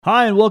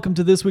Hi, and welcome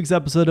to this week's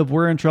episode of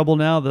We're in Trouble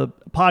Now, the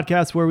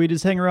podcast where we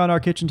just hang around our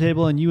kitchen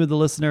table and you, the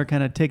listener,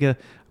 kind of take a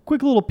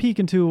quick little peek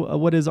into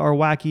what is our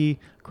wacky,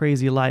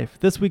 crazy life.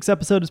 This week's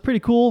episode is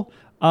pretty cool.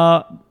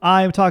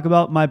 I talk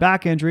about my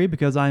back injury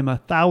because I'm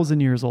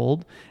 1,000 years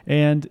old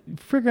and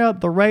figure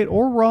out the right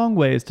or wrong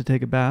ways to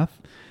take a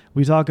bath.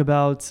 We talk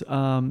about,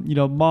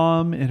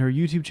 mom and her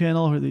YouTube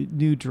channel, the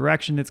new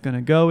direction it's going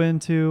to go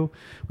into.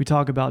 We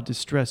talk about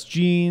distressed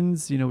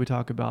jeans. We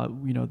talk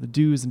about, the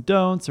do's and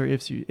don'ts, or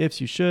ifs you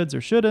shoulds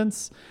or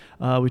shouldn'ts.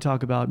 We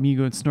talk about me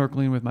going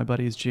snorkeling with my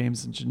buddies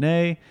James and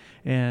Janae,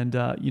 and,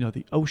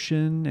 the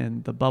ocean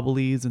and the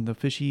bubblies and the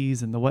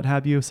fishies and the what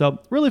have you. So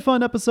really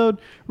fun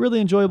episode,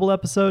 really enjoyable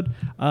episode.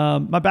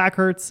 My back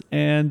hurts,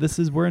 and this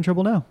is We're in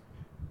Trouble Now.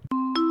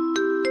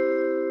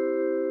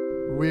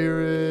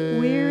 We're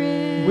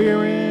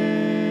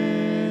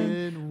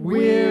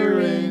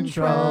in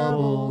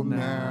trouble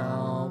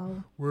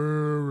now.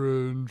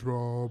 We're in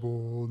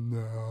trouble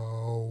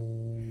now.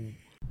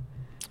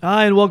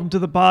 Hi, and welcome to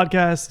the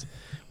podcast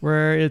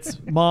where it's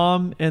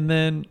mom and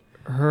then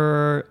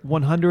her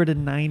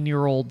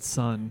 109-year-old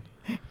son.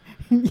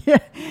 Yeah,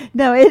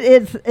 no,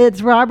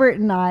 it's Robert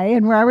and I,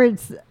 and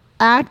Robert's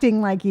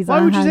acting like he's.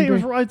 Why would you say it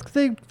was right?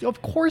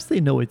 Of course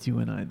they know it's you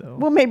and I, though.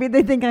 Well, maybe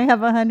they think I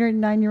have a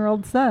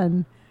 109-year-old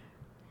son.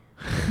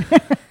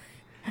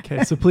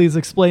 Okay, so please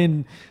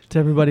explain to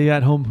everybody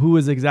at home who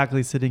is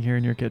exactly sitting here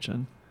in your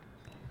kitchen.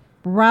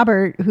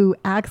 Robert, who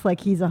acts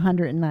like he's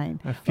 109.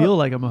 I feel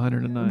like I'm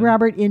 109.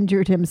 Robert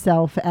injured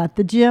himself at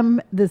the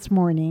gym this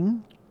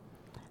morning,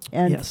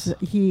 and yes.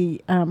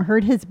 he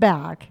hurt his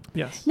back.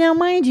 Yes. Now,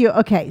 mind you,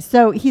 okay,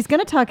 so he's going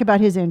to talk about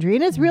his injury,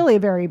 and it's really a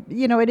very,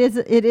 it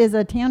is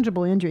a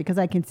tangible injury because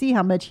I can see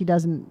how much he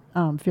doesn't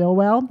feel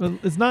well.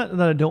 It's not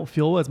that I don't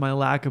feel well, it's my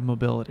lack of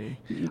mobility.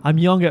 I'm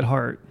young at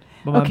heart,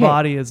 but my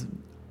body is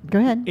Go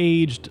ahead.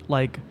 aged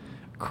like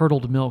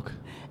curdled milk.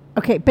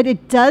 Okay, but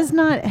it does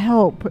not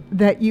help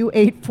that you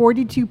ate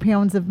 42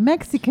 pounds of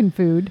Mexican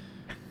food.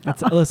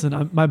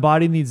 Listen, my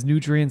body needs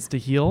nutrients to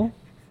heal,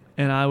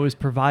 and I was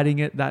providing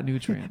it that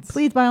nutrients.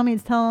 Please, by all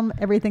means, tell them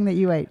everything that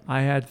you ate.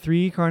 I had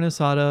 3 carne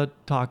asada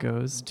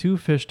tacos, 2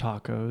 fish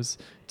tacos,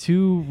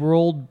 2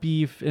 rolled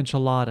beef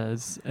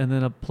enchiladas, and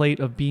then a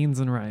plate of beans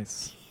and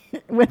rice.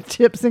 With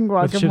chips and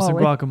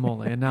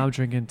guacamole. And now I'm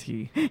drinking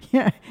tea.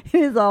 Yeah,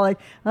 he's all like,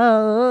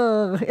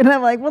 oh, and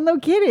I'm like, well, no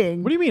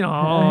kidding. What do you mean,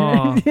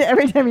 oh?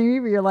 Every time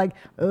you eat, you're like,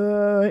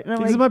 and I'm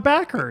Because like, my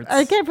back hurts.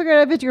 I can't figure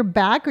out if it's your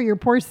back or your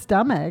poor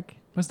stomach.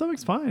 My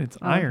stomach's fine. It's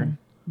iron.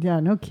 Yeah,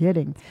 no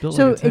kidding. Built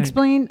So like a tank.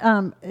 Explain,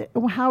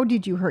 how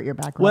did you hurt your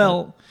back? Robert?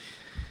 Well,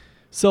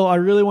 so I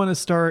really want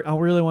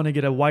to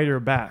get a wider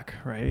back,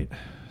 right?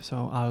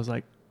 So I was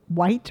like,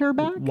 whiter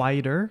back?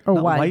 wider, Oh,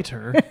 not white.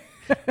 whiter.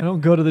 I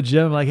don't go to the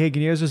gym like, hey,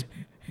 can you guys just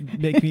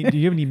make me, do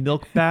you have any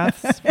milk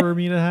baths for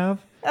me to have?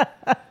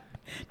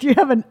 Do you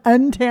have an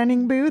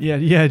untanning booth? Yeah.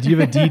 Do you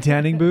have a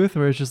detanning booth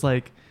where it's just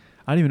like,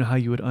 I don't even know how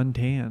you would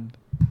untan.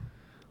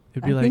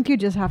 It'd be I think you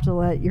just have to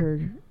let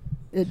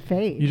it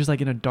fade. you're just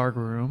like in a dark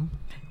room.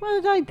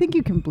 Well, I think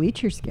you can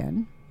bleach your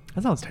skin.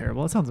 That sounds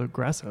terrible. That sounds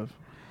aggressive.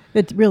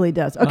 It really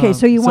does. Okay,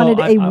 so you wanted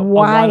I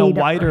wide, want a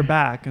wider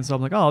back, and so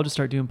I'm like, oh, I'll just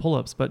start doing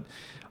pull-ups. But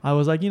I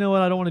was like, you know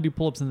what? I don't want to do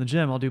pull-ups in the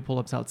gym. I'll do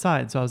pull-ups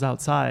outside. So I was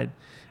outside,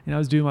 and I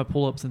was doing my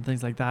pull-ups and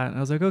things like that. And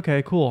I was like,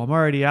 okay, cool. I'm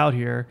already out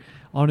here.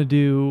 I want to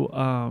do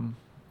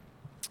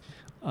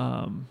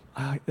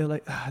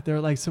they're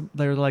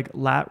like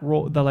lat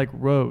row. They're like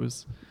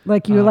rows.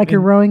 like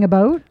you're rowing a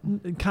boat.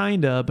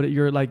 Kinda, but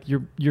you're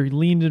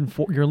leaning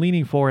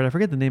forward. I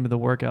forget the name of the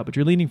workout, but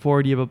you're leaning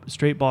forward. You have a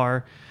straight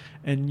bar,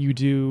 and you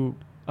do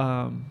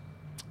kind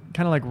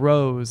of like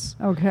rows.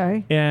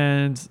 Okay.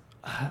 And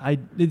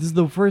this is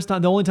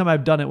the only time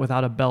I've done it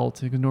without a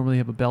belt. You can normally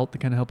have a belt to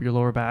kind of help your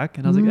lower back.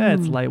 And I was like,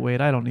 it's lightweight.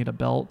 I don't need a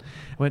belt.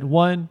 I went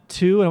 1,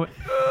 2, and I went,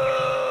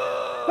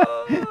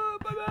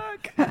 my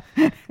back.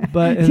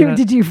 But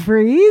Did you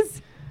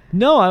freeze?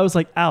 no, I was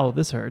like, ow,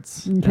 this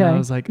hurts. Okay. And I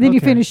was like, then you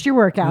okay. finished your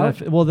workout.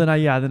 Then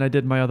I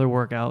did my other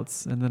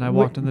workouts, and then I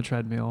walked on the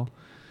treadmill.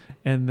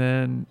 And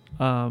then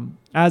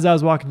as I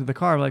was walking to the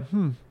car, I'm like,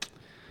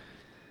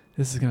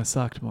 this is going to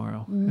suck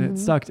tomorrow. And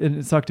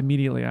it sucked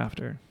immediately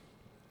after.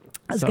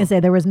 I was going to say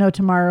there was no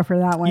tomorrow for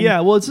that one.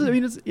 Yeah, well,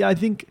 I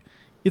think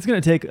it's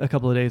going to take a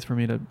couple of days for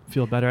me to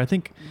feel better. I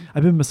think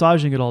I've been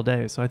massaging it all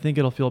day, so I think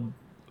it'll feel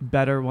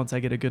better once I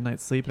get a good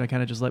night's sleep and I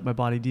kind of just let my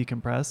body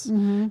decompress.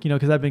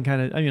 Because I've been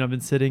I've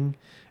been sitting,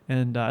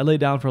 and I laid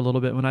down for a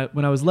little bit. When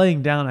I was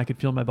laying down, I could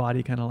feel my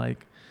body kind of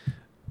like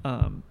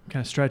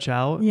stretch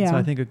out. Yeah. So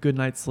I think a good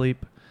night's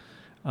sleep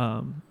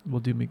will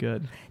do me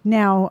good.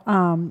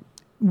 Now,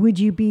 would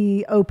you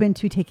be open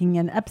to taking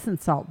an Epsom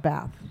salt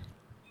bath?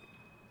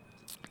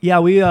 Yeah,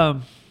 we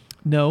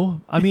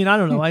no. I mean, I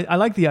don't know. I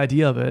like the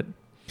idea of it.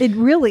 It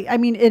really,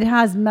 it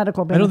has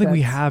medical benefits. I don't think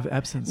we have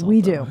Epsom salt.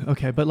 We though. do.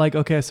 Okay, but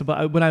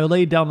when I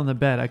laid down on the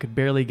bed, I could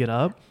barely get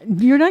up.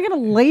 You're not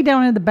going to lay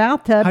down in the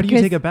bathtub. How do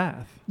you take a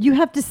bath? You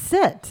have to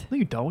sit. No,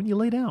 you don't. You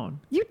lay down.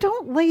 You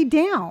don't lay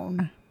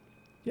down.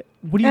 Yeah.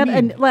 What do you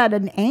mean? At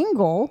an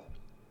angle.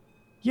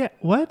 Yeah.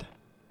 What?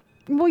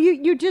 Well,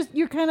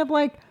 you're kind of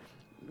like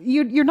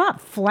you're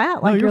not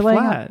flat like no, you're laying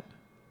on- flat.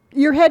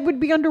 Your head would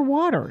be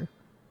underwater.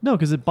 No,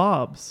 because it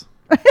bobs.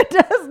 It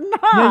does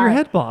not. Yeah, your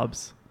head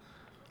bobs.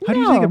 How do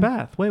you take No. a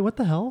bath? Wait, what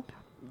the hell?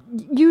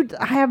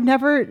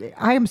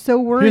 I am so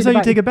worried. Here's how you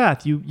about take a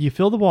bath. You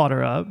fill the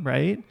water up,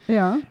 right?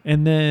 Yeah.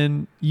 And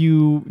then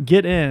you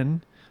get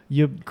in,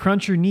 you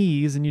crunch your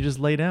knees, and you just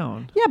lay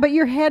down. Yeah, but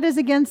your head is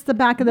against the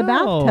back of the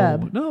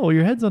bathtub. No,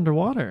 your head's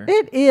underwater.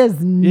 It is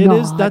It not.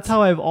 is. That's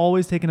how I've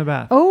always taken a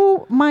bath.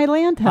 Oh, my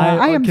Lanta.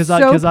 I am 'cause so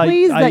 'cause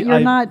pleased that you're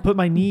I not. put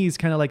my knees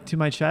kind of like to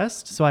my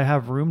chest, so I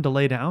have room to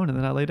lay down, and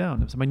then I lay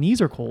down. So my knees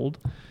are cold,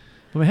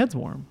 but my head's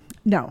warm.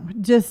 No,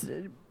 just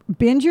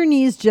bend your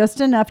knees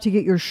just enough to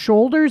get your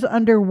shoulders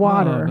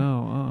underwater. Oh,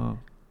 no,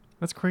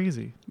 that's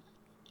crazy.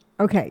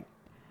 Okay.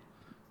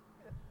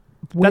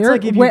 That's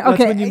like if you- that's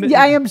okay, when you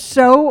I am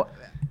so.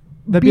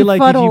 That'd be like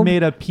if you befuddled.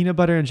 made a peanut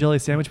butter and jelly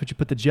sandwich, but you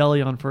put the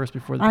jelly on first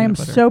before the I am peanut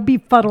butter. so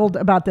befuddled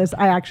about this.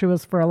 I actually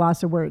was for a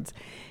loss of words.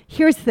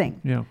 Here's the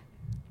thing: Yeah.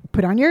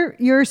 put on your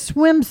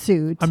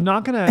swimsuit. I'm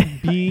not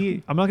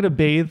gonna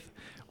bathe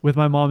with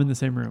my mom in the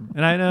same room,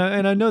 and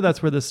I know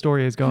that's where this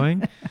story is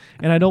going,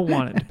 and I don't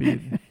want it to be.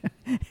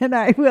 and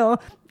I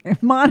will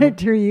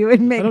monitor you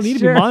and make I don't need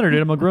sure to be monitored.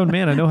 I'm a grown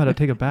man. I know how to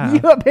take a bath.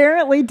 You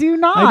apparently do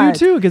not. I do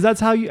too, because that's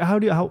how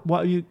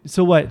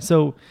So what?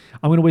 So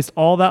I'm gonna waste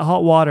all that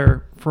hot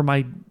water for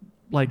my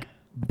butt.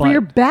 For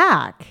your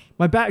back.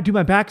 My back. Do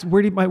my back's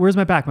where's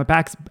my back? My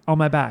back's on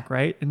my back,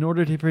 right? In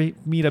order for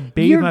me to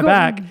bathe You're my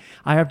back,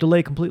 I have to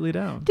lay completely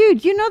down.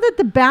 Dude, you know that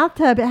the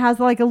bathtub has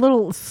like a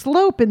little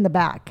slope in the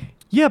back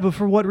Yeah, but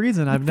for what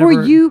reason? for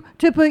you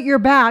to put your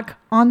back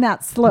on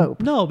that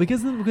slope. No,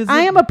 because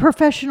I am a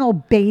professional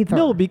bather.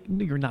 No,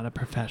 you're not a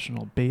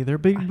professional bather.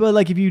 But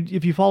like if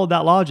you followed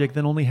that logic,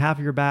 then only half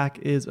of your back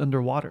is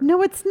underwater.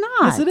 No, it's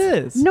not. Yes, it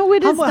is. No,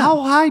 it is not.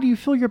 How high do you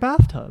fill your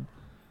bathtub?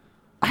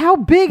 How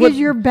big is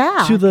your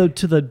back? To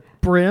the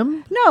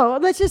brim? No,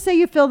 let's just say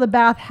you fill the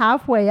bath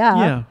halfway up.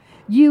 Yeah.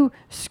 You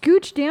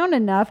scooch down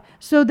enough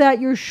so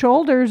that your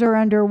shoulders are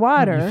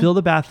underwater. You fill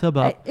the bathtub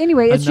up.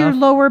 Anyway, it's your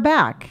enough- lower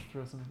back.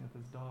 Throw something at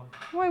this dog.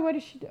 Why? What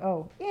does she do?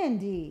 Oh,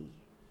 Indy.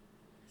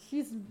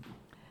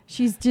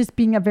 She's just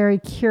being a very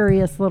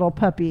curious little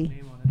puppy.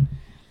 Name on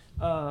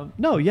it.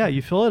 No, yeah,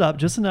 you fill it up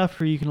just enough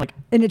for you can like.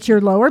 And it's your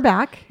lower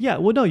back. Yeah,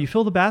 well, no, you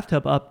fill the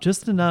bathtub up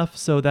just enough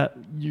so that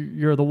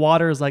the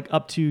water is like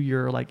up to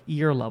your like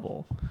ear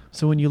level.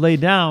 So when you lay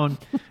down,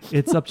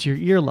 it's up to your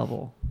ear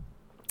level.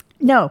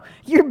 No,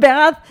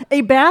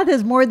 a bath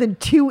is more than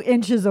 2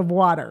 inches of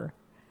water.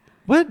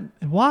 What?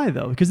 Why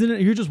though? Because then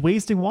you're just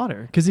wasting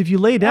water. Because if you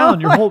lay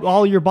down,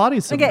 all your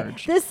body's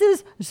submerged. Okay, this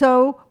is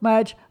so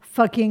much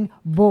fucking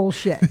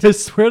bullshit. I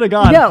swear to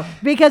God. No,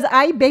 because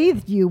I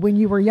bathed you when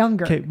you were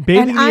younger. Okay,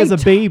 bathing me as a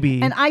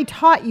baby. And I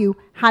taught you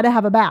how to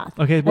have a bath.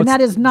 Okay, and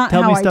that is not how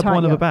I taught you. Tell me step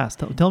one of a bath.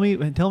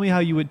 Tell me how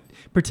you would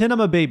pretend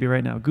I'm a baby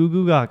right now. Goo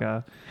goo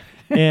gaga.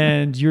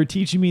 And you're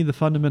teaching me the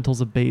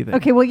fundamentals of bathing.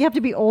 Okay, well you have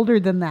to be older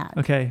than that.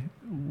 Okay.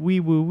 Wee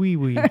woo wee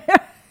wee.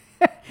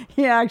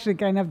 You actually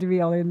kind of have to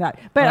be older than that.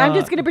 But I'm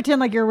just going to pretend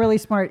like you're a really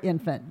smart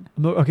infant.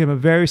 Okay, I'm a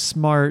very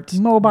smart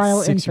Mobile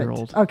 6-year-old.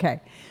 infant.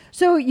 Okay.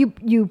 So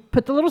you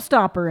put the little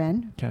stopper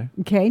in. Okay.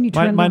 Okay, and you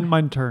turn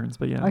mine turns,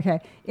 but yeah. Okay,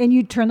 and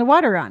you turn the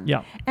water on.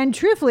 Yeah. And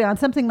truthfully, on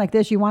something like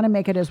this, you want to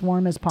make it as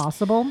warm as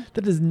possible.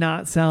 That does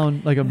not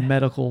sound like a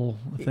medical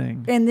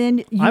thing. And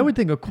then I would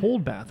think a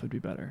cold bath would be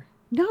better.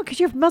 No, because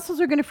your muscles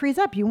are going to freeze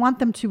up. You want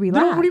them to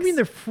relax. No, what do you mean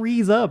they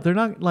freeze up? They're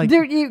not like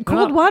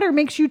cold water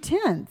makes you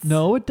tense.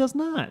 No, it does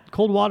not.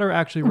 Cold water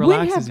actually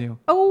relaxes you.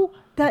 Oh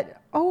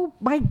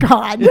my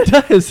God. It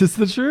does. It's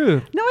the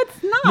truth. No,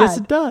 it's not. Yes,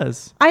 it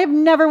does. I have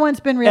never once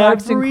been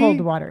relaxed in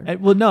cold water.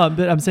 Well, no,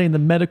 but I'm saying the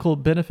medical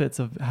benefits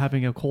of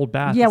having a cold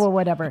bath. Yeah, well,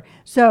 whatever.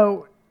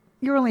 So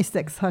you're only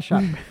 6. Hush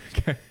up.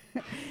 Okay.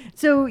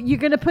 So you're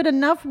going to put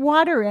enough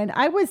water in.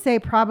 I would say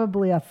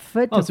probably a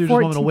foot to 14. So you're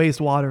just wanting to waste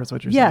water is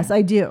what you're saying. Yes,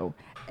 I do.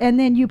 And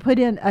then you put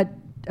in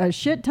a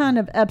shit ton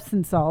of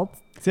Epsom salt.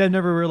 See, I've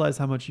never realized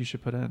how much you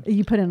should put in.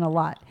 You put in a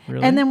lot.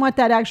 Really? And then what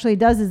that actually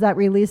does is that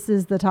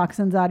releases the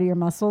toxins out of your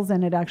muscles,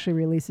 and it actually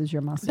releases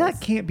your muscles.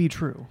 That can't be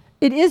true.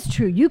 It is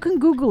true. You can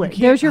Google it.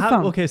 There's your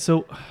phone. Okay,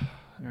 so, all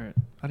right.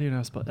 How do you know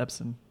how to spell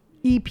Epsom?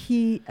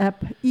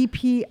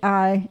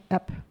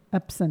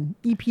 Epson.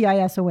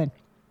 E-P-I-S-O-N.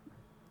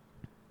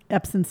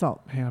 Epsom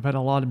salt. Hang on, I've had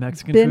a lot of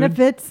Mexican food.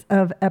 Benefits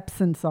of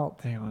Epsom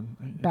salt. Hang on.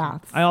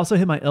 Baths. I also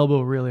hit my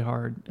elbow really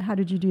hard. How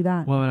did you do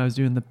that? Well, when I was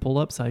doing the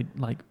pull-ups,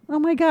 Oh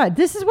my God.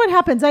 This is what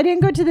happens. I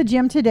didn't go to the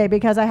gym today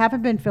because I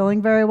haven't been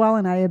feeling very well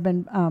and I have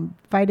been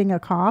fighting a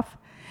cough.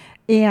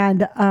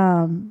 And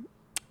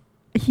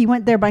he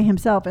went there by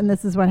himself, and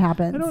this is what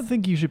happens. I don't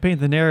think you should paint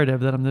the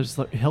narrative that I'm this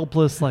like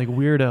helpless like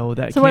weirdo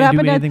that So what can't do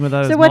happened anything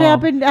without his so what mom.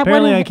 happened-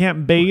 Apparently, what- I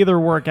can't bathe or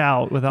work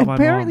out without my mom.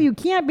 Apparently you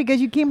can't because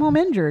you came home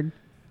injured.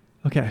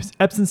 Okay,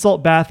 Epsom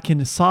salt bath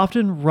can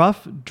soften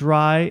rough,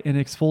 dry, and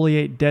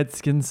exfoliate dead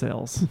skin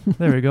cells.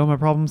 There we go, my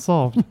problem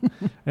solved.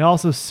 It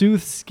also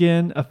soothes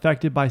skin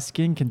affected by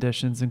skin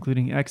conditions,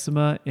 including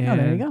eczema there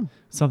you and go.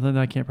 something that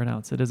I can't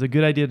pronounce. It is a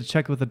good idea to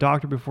check with a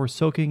doctor before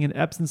soaking in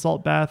Epsom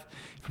salt bath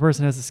if a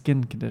person has a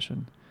skin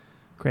condition.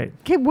 Great.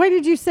 Okay, what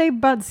did you say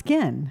about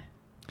skin?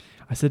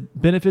 I said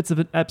benefits of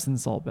an Epsom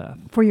salt bath.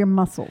 For your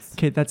muscles.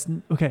 Okay,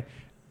 okay.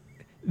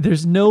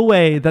 There's no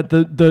way that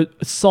the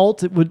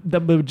salt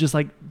would just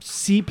like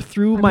seep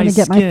through I'm my gonna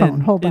get my skin phone.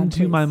 Hold on,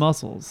 into my please.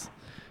 muscles.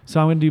 So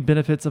I'm going to do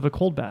benefits of a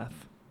cold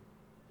bath.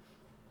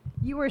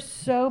 You are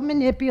so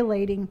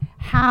manipulating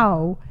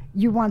how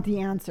you want the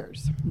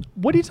answers.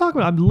 What are you talking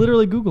about? I'm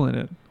literally Googling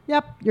it.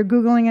 Yep, you're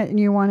Googling it and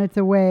you want it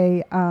the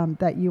way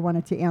that you want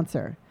it to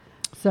answer.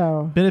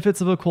 So, Benefits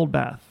of a cold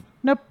bath.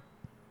 nope.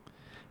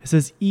 It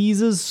says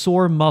eases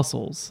sore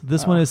muscles.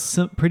 This one is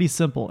pretty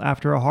simple.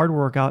 After a hard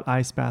workout,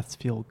 ice baths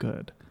feel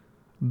good.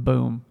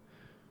 Boom.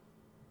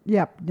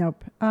 Yep,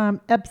 nope.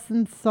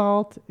 Epsom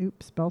salt.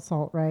 Oops, spell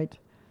salt right.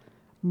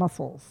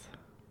 Muscles.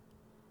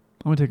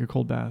 I'm going to take a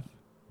cold bath.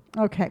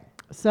 Okay,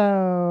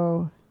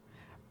 so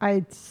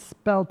I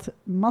spelt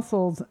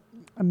muscles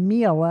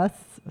meal-less.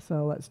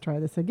 So let's try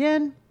this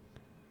again.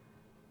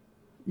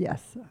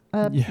 Yes.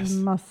 Yes.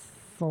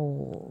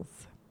 Muscles.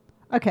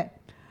 Okay.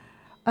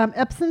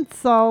 Epsom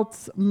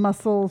salts,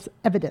 muscles,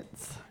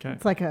 evidence. Okay.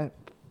 It's like a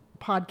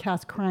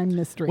podcast crime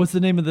mystery. What's the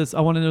name of this?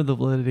 I want to know the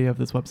validity of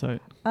this website.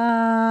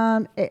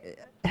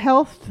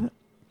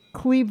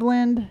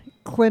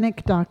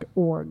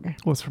 HealthClevelandClinic.org.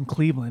 Oh, it's from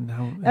Cleveland.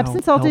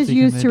 Epsom salt is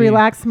used to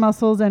relax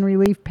muscles and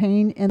relieve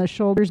pain in the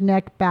shoulders,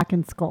 neck, back,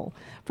 and skull.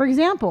 For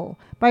example,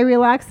 by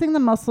relaxing the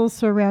muscles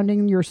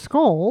surrounding your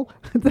skull,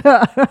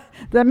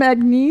 the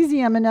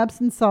magnesium in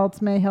Epsom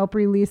salts may help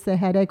release a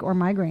headache or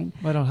migraine.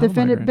 I don't The have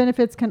a migraine.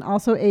 benefits can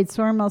also aid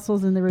sore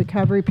muscles in the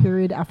recovery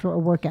period after a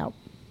workout.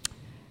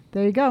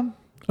 There you go.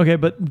 Okay,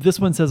 but this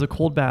one says a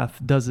cold bath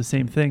does the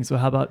same thing. So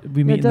how about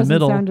we meet It in the doesn't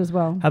middle? sound as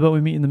well. How about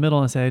we meet in the middle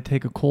and say I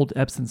take a cold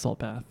Epsom salt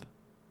bath?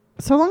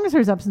 So long as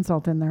there's Epsom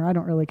salt in there, I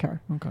don't really care.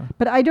 Okay.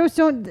 But I can't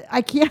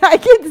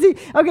see.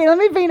 Okay, let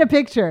me paint a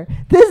picture.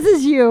 This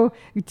is you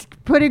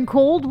putting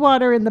cold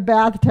water in the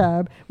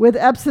bathtub with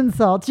Epsom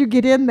salts. You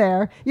get in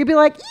there, you'd be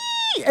like,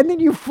 ee! And then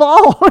you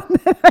fall, and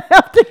then I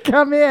have to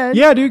come in.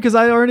 Yeah, dude, because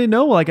I already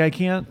know, like, I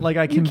can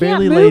can't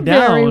barely move lay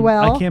very down.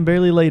 well. I can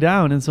barely lay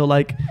down. And so,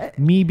 like,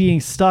 me being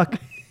stuck,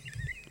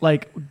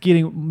 like,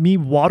 me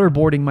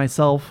waterboarding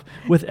myself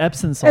with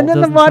Epsom salt. And then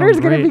the doesn't water's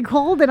sound going to great. be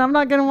cold, and I'm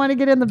not going to want to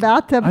get in the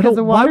bathtub I because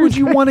the don't, water. why would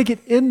you want to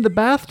get in the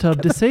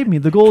bathtub to save me?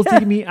 The goal is to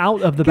get me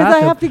out of the 'Cause I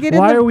bathtub. have to get in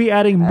Why the- are we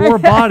adding more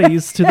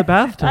bodies to the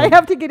bathtub? I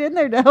have to get in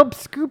there to help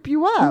scoop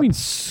you What do up. you mean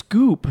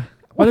scoop?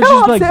 Why don't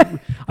Well, you just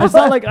it's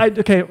not like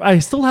I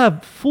still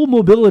have full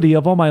mobility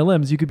of all my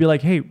limbs. You could be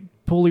like, hey,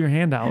 pull your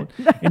hand out,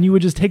 and you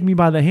would just take me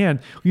by the hand.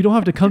 You don't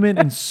have to come in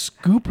and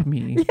scoop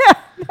me.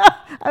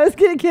 I was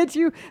going to get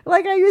you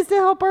like I used to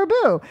help our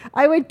boo.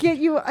 I would get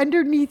you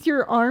underneath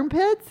your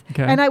armpits,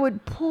 Okay. and I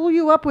would pull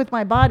you up with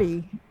my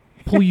body.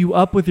 Pull you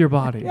up with your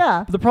body.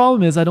 Yeah. But the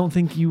problem is I don't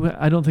think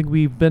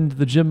we've been to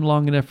the gym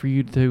long enough for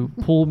you to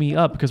pull me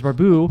up because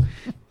Barbu,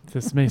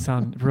 this may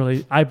sound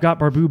really, I've got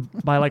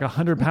Barbu by like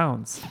 100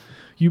 pounds.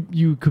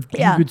 You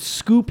could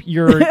scoop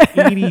your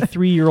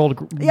 83-year-old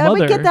mother. Yeah, I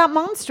would get that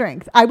mom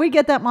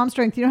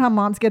strength. You know how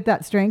moms get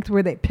that strength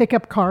where they pick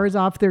up cars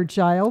off their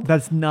child?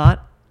 That's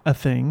not a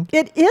thing.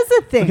 It is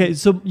a thing. Okay,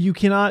 so you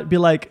cannot be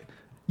like,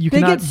 you They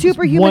cannot get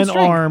superhuman one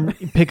strength. arm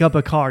pick up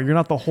a car. You're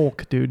not the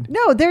Hulk, dude.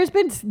 No, there's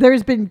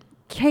been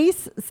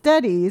case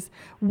studies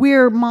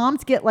where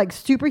moms get like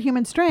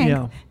superhuman strength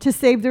Yeah. to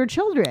save their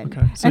children.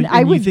 Okay. So, and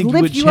I would think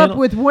lift you up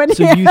with one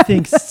So hand. you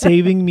think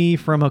saving me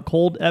from a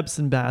cold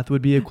Epsom bath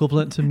would be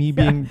equivalent to me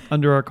being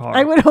under a car?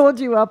 I would hold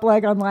you up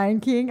like on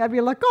Lion King. I'd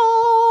be like,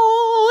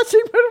 oh,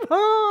 she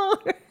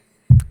put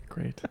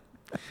Great.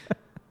 I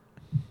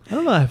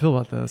don't know how I feel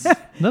about this.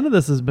 None of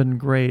this has been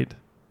great.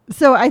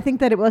 So I think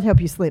that it will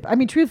help you sleep. I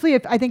mean, truthfully,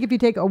 I think if you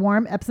take a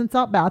warm Epsom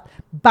salt bath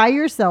by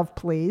yourself,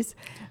 please,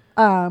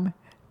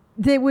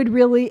 they would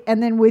really,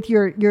 and then with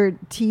your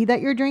tea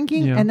that you're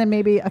drinking, Yeah. and then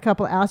maybe a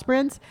couple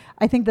aspirins,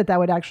 I think that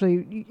would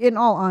actually, in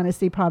all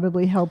honesty,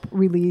 probably help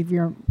release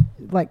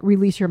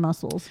your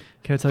muscles.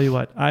 Okay, I tell you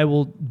what. I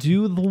will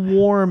do the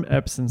warm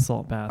Epsom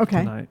salt bath Okay.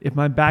 tonight. If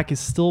my back is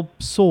still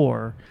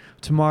sore,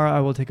 tomorrow I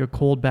will take a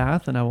cold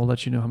bath and I will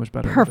let you know how much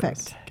better it is.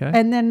 Perfect. Okay.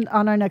 And then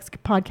on our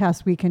next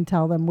podcast, we can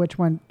tell them which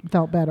one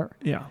felt better.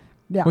 yeah.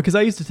 Yeah. Because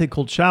I used to take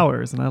cold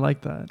showers and I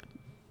like that.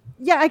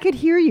 Yeah, I could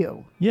hear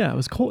you. Yeah, it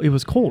was cold. It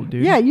was cold,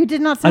 dude. Yeah, you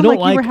did not I sound don't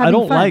like you were having I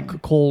don't fun.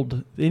 like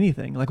cold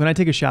anything. Like when I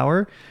take a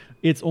shower,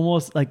 it's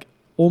almost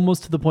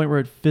to the point where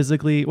it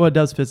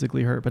does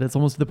physically hurt, but it's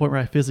almost to the point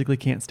where I physically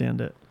can't stand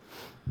it.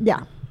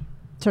 Yeah.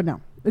 So no,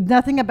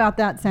 nothing about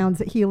that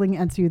sounds healing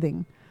and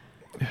soothing.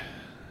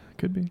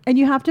 Could be. And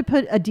you have to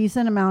put a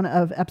decent amount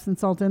of Epsom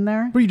salt in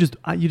there. Or you just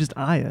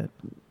eye it.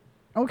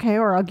 Okay,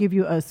 or I'll give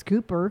you a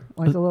scooper,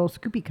 like a little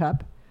scoopy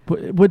cup.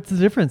 What's the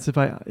difference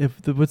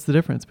what's the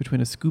difference between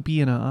a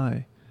scoopy and an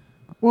eye?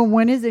 Well,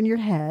 one is in your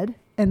head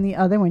and the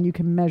other one you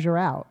can measure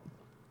out.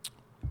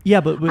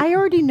 Yeah, but I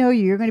already know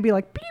you. You're going to be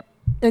like, beep,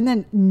 and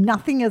then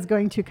nothing is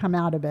going to come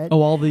out of it.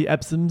 all the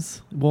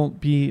Epsoms won't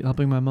be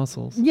helping my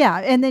muscles. Yeah,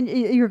 and then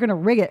you're going to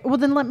rig it. Well,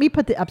 then let me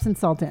put the Epsom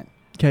salt in.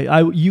 Okay,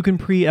 you can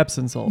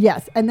pre-Epsom salt.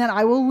 Yes, and then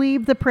I will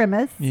leave the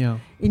premise. Yeah,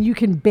 And you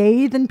can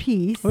bathe in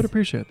peace. I would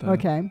appreciate that.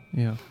 Okay.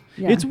 Yeah.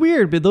 Yeah. It's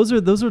weird, but those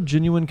are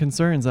genuine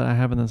concerns that I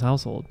have in this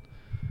household.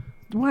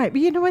 Why?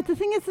 But you know what? The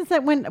thing is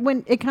that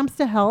when it comes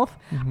to health,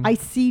 Mhm. I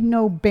see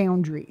no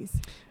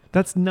boundaries.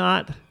 That's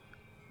not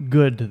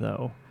good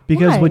though,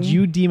 because what Why?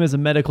 you deem as a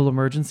medical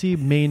emergency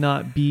may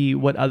not be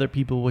what other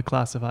people would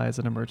classify as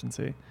an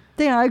emergency.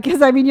 Yeah,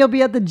 because I mean, you'll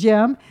be at the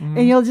gym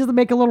and you'll just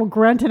make a little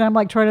grunt, and I'm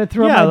like trying to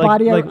throw my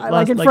body out,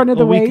 in front of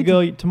the a weight. week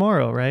ago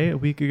tomorrow, right? A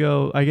week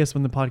ago, I guess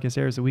when the podcast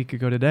airs, a week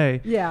ago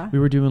today. Yeah. We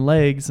were doing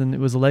legs, and it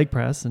was a leg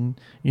press, and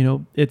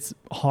it's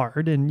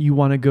hard, and you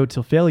want to go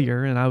till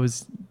failure, and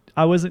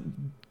I wasn't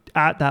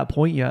at that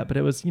point yet, but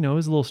it was it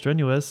was a little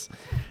strenuous,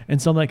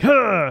 and so I'm like,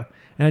 huh!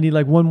 And I need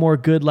like one more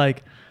good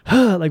like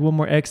one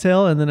more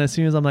exhale, and then as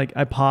soon as I'm like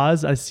I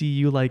pause, I see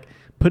you like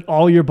put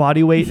all your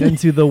body weight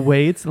into the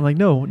weights. I'm like,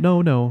 no.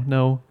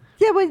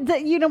 Yeah,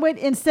 but you know what?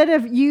 Instead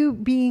of you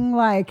being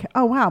like,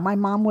 oh, wow, my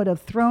mom would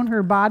have thrown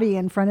her body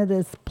in front of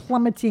this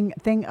plummeting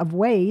thing of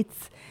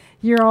weights,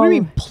 you're all... What do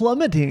you mean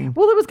plummeting?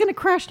 Well, it was going to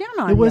crash down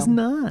on you. It was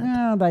not.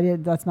 No,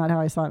 that's not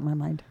how I saw it in my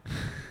mind.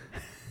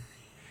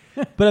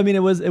 But I mean, it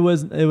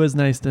was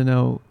nice to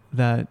know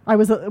that I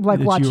was like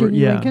that watching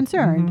you yeah. and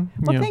concerned.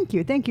 Mhm. Well,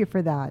 Yeah. thank you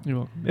for that.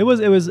 It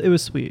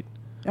was sweet.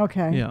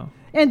 Okay. Yeah.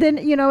 And then,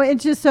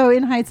 it's just so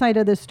in hindsight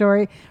of this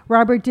story,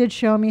 Robert did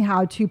show me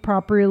how to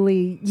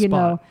properly,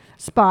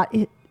 spot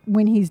it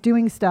when he's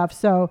doing stuff.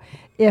 So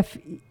if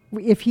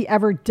he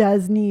ever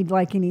does need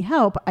like any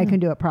help, I can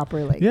do it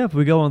properly. Yeah, if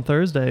we go on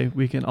Thursday,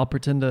 I'll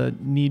pretend to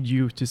need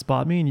you to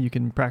spot me and you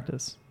can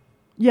practice.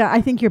 Yeah,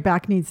 I think your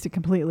back needs to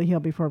completely heal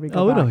before we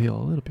go back. It'll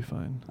heal. It'll be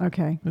fine.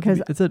 Okay.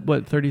 It's at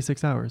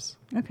 36 hours.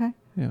 Okay.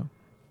 Yeah.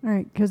 All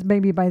right, because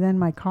maybe by then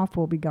my cough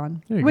will be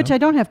gone. There you Which go. I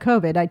don't have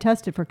COVID. I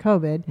tested for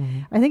COVID.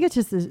 Mhm. I think it's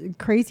just a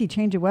crazy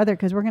change of weather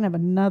because we're going to have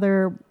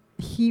another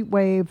heat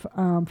wave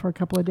for a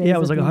couple of days. Yeah, it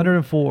was like at the-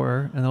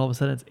 104, and then all of a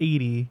sudden it's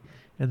 80,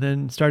 and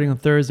then starting on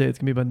Thursday it's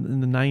gonna be about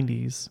in the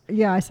 90s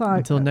Yeah, I saw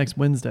until it. next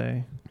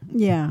Wednesday.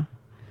 Yeah.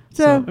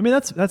 So I mean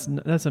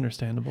that's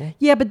understandable.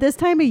 Yeah, but this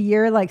time of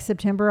year, like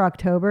September,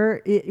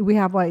 October, we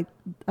have like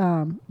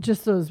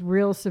just those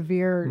real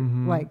severe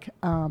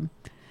Mhm.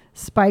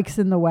 spikes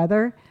in the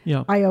weather.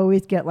 Yeah. I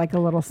always get like a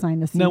little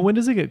sinus. Now, when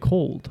does it get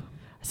cold?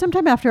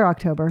 Sometime after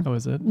October, Oh,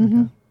 is it? Mhm.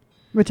 Okay.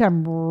 which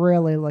I'm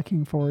really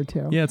looking forward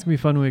to. Yeah, it's gonna be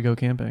fun when we go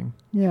camping.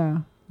 Yeah.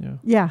 Yeah.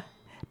 Yeah.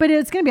 But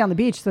it's going to be on the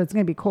beach, so it's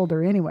going to be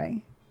colder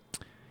anyway.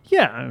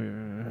 Yeah.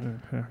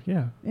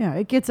 Yeah. Yeah,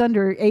 it gets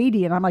under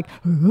 80, and I'm like,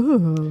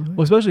 ooh.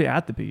 Well, especially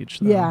at the beach.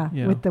 Though.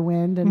 Yeah, with the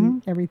wind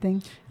and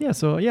everything. Yeah.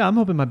 So yeah, I'm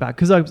hoping my back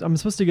because I'm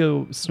supposed to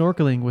go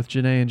snorkeling with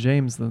Janae and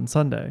James on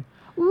Sunday.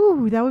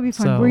 Ooh, that would be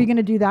fun. So- Where are you going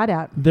to do that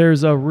at?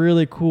 There's a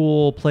really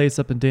cool place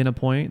up in Dana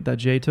Point that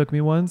Jay took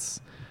me once.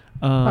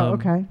 Oh,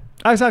 okay.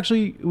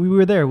 We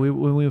were there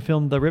when we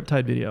filmed the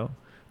Riptide video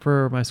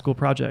for my school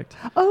project.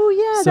 Oh,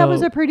 yeah, that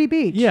was So, a pretty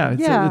beach. Yeah,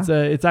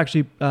 it's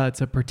actually a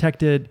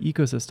protected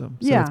ecosystem.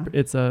 So Yeah.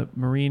 it's a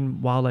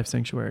marine wildlife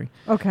sanctuary.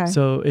 Okay.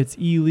 So it's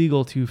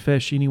illegal to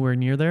fish anywhere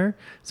near there.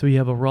 So you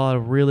have a lot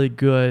of really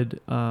good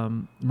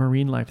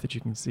marine life that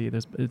you can see.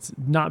 It's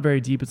not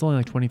very deep. It's only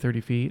like 20, 30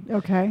 feet.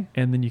 Okay.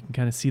 And then you can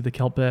kind of see the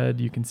kelp bed.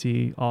 You can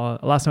see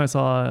last time I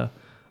saw,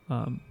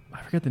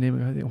 I forget the name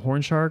of it,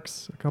 horn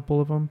sharks, a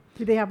couple of them.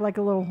 Do they have like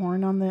a little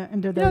horn on the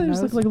end of Yeah, their they nose?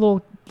 just look like a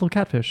little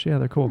catfish. Yeah,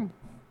 they're cool.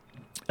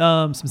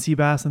 Some sea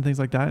bass and things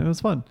like that. And it was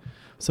fun.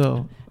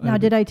 So Now,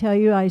 did I tell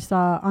you I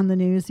saw on the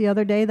news the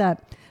other day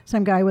that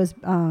some guy was,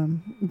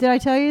 did I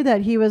tell you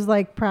that he was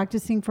like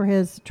practicing for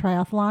his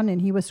triathlon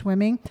and he was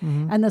swimming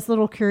and this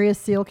little curious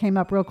seal came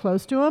up real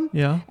close to him?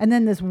 Yeah. And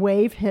then this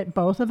wave hit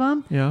both of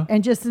them. Yeah.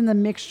 And just in the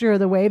mixture of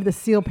the wave, the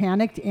seal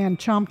panicked and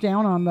chomped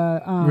down on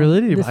the,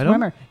 Really? Did he the bite him?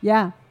 swimmer.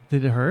 Yeah.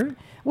 Did it hurt?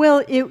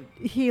 Well,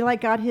 he like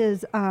got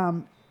his,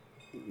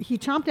 he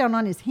chomped down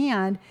on his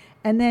hand,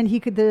 and then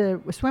the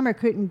swimmer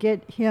couldn't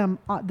get him,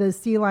 the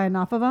sea lion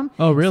off of him.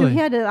 Oh, really? So he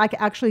had to like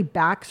actually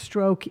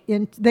backstroke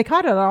in. They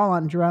caught it all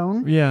on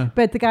drone. Yeah.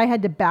 But the guy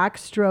had to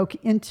backstroke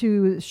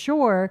into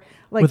shore,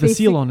 like With a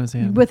seal on his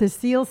hand. with a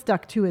seal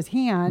stuck to his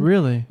hand.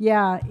 Really?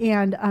 Yeah,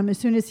 and as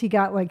soon as he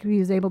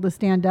was able to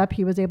stand up,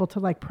 he was able to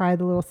like pry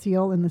the little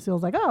seal, and the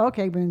seal's like, oh,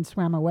 okay, and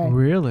swam away.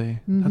 Really?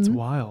 That's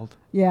wild.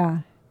 Yeah.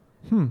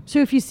 So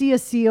if you see a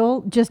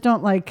seal, just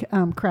don't like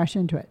crash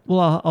into it.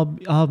 Well, I'll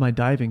have my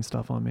diving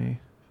stuff on me,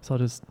 so I'll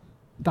just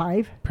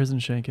Dive. prison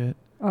shank it.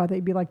 Oh,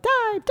 they'd be like,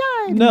 dive.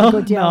 and No, you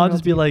go down I'll real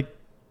just be deep. like,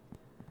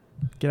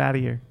 get out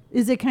of here.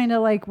 Is it kind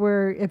of like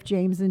where if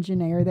James and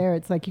Janae are there,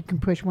 it's like you can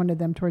push one of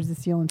them towards the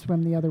seal and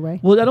swim the other way?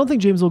 Well, I don't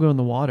think James will go in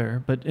the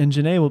water, but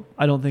Janae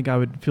I don't think I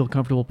would feel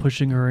comfortable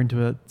pushing her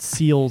into a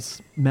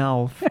seal's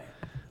mouth.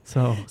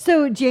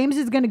 So James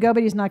is going to go,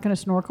 but he's not going to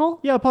snorkel?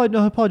 yeah, he'll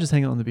probably just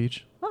hang out on the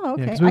beach. Oh,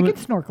 Yeah, okay. 'cause we I went-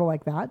 can snorkel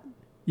like that.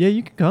 Yeah,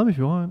 you can come if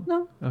you want.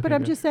 No, Okay, but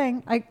I'm good. just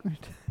saying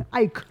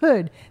I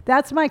could.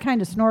 That's my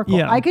kind of snorkel.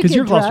 Yeah, I could because get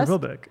you're dressed.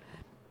 claustrophobic.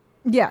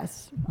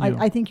 Yes. Yeah.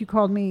 I think you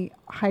called me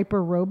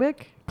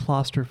hyperobic.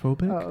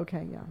 Claustrophobic. Oh,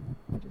 okay. Yeah.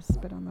 I just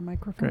spit on the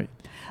microphone.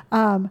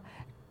 Great.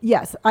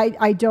 Yes.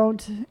 I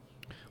don't.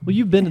 Well,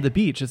 you've been to the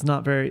beach. It's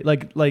not very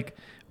like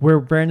where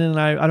Brandon and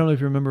I don't know if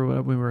you remember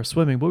when we were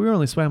swimming, but we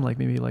only swam like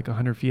maybe like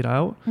 100 feet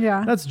out.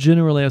 Yeah. That's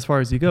generally as far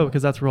as you go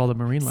because that's where all the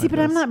marine life See, but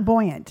is. I'm not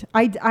buoyant.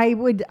 I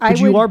would. But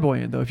you are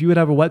buoyant though. If you would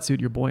have a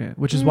wetsuit, you're buoyant,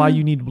 which is why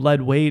you need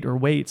lead weight or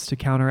weights to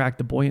counteract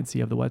the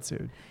buoyancy of the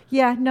wetsuit.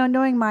 Yeah. No,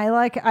 knowing my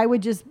luck, I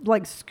would just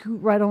like scoot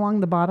right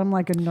along the bottom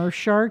like a nurse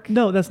shark.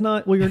 No, that's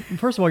not. Well,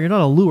 first of all, you're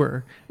not a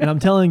lure, and I'm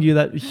telling you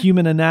that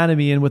human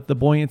anatomy and with the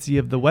buoyancy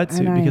of the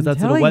wetsuit, And because I am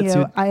that's what a telling you,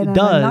 wetsuit I am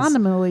does.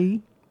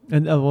 Anonymally.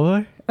 And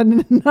what?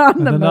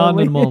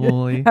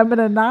 Anonymally. I'm an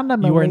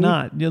anomaly. You are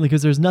not,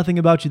 because there's nothing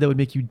about you that would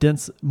make you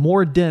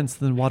more dense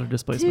than water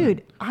displacement.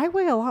 Dude, I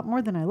weigh a lot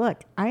more than I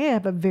look. I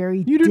have a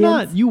very You do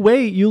not. You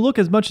weigh. You look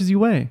as much as you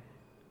weigh.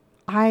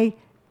 I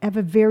have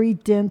a very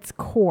dense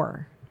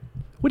core.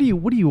 What do you?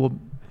 Like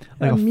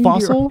A a meteor.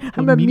 fossil?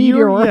 I'm a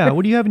meteor. Yeah.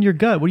 What do you have in your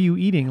gut? What are you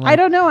eating? Like I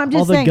don't know. I'm just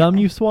all the saying. gum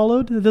you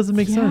swallowed? It doesn't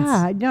make sense.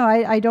 Yeah, no,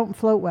 I don't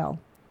float well.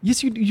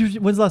 Yes, you.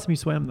 When's the last time you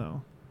swam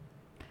though?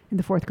 In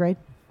the 4th grade.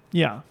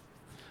 Yeah.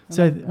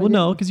 So I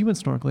no, because you went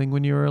snorkeling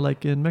when you were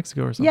like in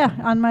Mexico or something. Yeah,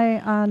 on my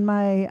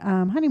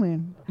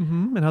honeymoon.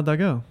 Mm-hmm. And how'd that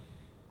go?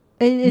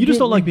 It You just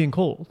don't didn't- like being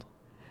cold.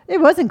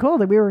 It wasn't cold.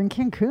 We were in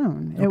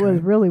Cancun. It Okay.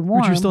 was really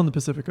warm. But you're still in the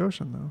Pacific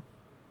Ocean though.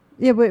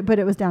 Yeah, but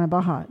it was down in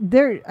Baja.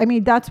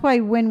 That's why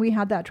when we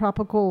had that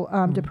tropical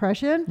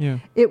depression, Yeah.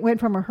 it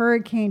went from a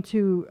hurricane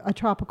to a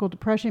tropical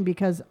depression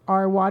because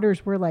our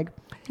waters were like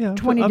Yeah.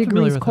 20 I'm familiar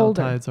degrees with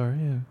colder. How tides are.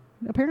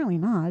 Yeah. Apparently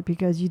not,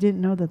 because you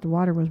didn't know that the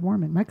water was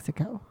warm in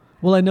Mexico.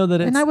 Well, I know that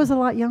it's. And I was a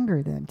lot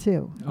younger then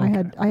too.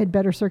 Okay. I had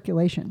better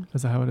circulation.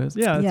 Is that how it is?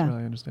 Yeah, that's Yeah.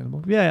 really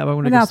understandable. Yeah, but I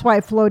want And to that's why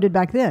I floated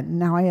back then.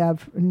 Now I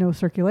have no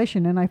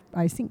circulation and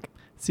I sink.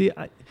 see.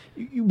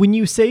 When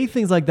you say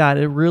things like that,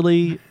 it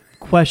really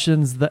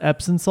questions the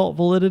Epsom salt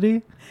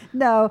validity.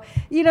 No,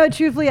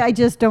 truthfully, I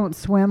just don't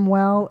swim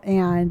well,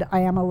 and I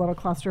am a little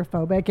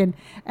claustrophobic,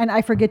 and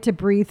I forget to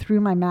breathe through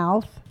my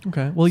mouth.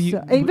 Okay. Well,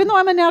 Even though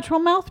I'm a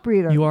natural mouth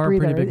breather, you are a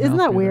pretty big. Isn't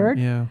mouth that breather. weird?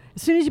 Yeah.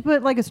 As soon as you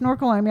put like a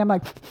snorkel on me, I'm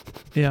like,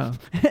 Yeah.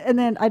 and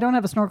then I don't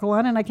have a snorkel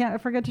on, and I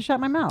forget to shut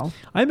my mouth.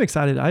 I'm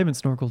excited. I haven't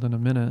snorkeled in a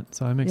minute,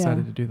 so I'm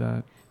excited to do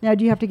that. Now,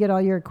 do you have to get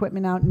all your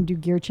equipment out and do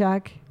gear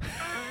check?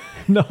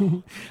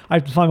 No, I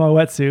have to find my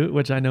wetsuit,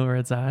 which I know where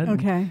it's at.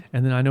 Okay.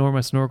 And then I know where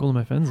my snorkel and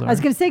my fins are. I was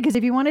going to say, because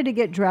if you wanted to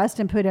get dressed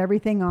and put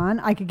everything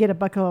on, I could get a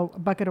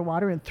bucket of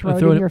water and throw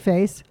it in your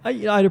face.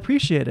 I'd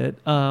appreciate it,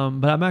 but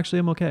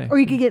I'm okay. Or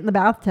you could get in the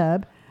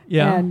bathtub.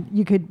 Yeah. And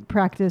you could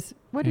practice.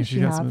 What Hey, does she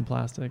got some have? in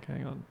plastic.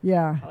 Hang on.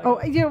 Yeah.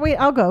 Wait,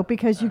 I'll go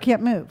because you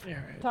can't move. Yeah,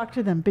 right. Talk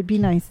to them, but be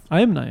nice.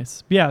 I am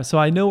nice. Yeah. So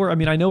I know where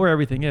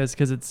everything is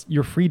because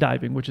you're free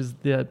diving, which is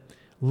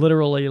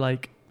literally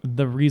like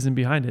the reason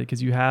behind it.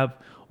 Because you have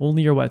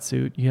only your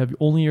wetsuit, you have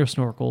only your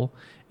snorkel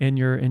and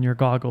your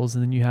goggles,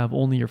 and then you have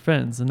only your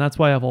fins. And that's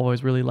why I've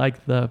always really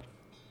liked the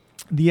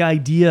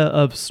idea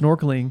of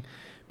snorkeling,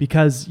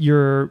 because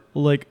you're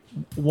like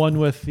one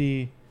with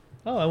the.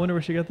 Oh, I wonder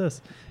where she got this.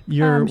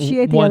 She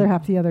ate the other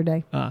half the other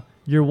day.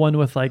 You're one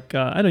with like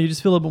I don't know. You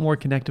just feel a little bit more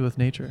connected with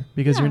nature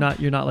because you're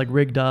not like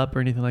rigged up or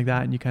anything like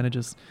that, and you kind of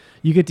just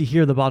you get to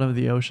hear the bottom of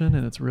the ocean,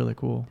 and it's really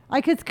cool. I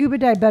could scuba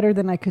dive better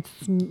than I could.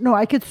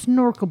 I could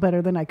snorkel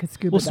better than I could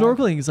scuba dive. Well,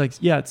 snorkeling is like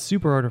it's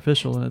super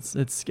artificial, and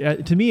it's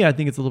to me I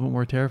think it's a little bit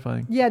more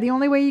terrifying. Yeah, the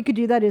only way you could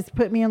do that is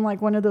put me in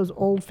like one of those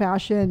old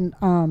fashioned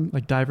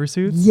like diver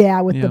suits.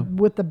 Yeah,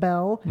 with the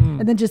bell,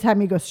 and then just have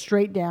me go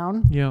straight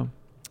down. Yeah.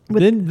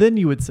 Then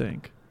you would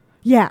sink.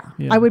 Yeah,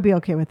 Yeah. I would be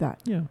okay with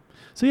that. Yeah.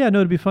 So yeah, no,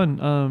 it'd be fun.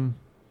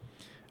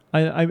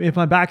 I if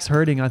my back's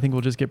hurting, I think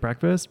we'll just get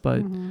breakfast.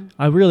 But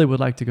I really would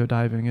like to go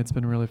diving. It's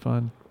been really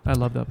fun. I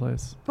love that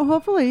place. Well,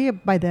 hopefully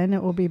by then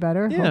it will be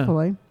better. Yeah.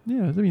 Hopefully.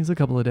 Yeah, that means a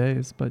couple of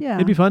days, but Yeah.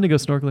 it'd be fun to go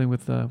snorkeling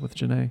with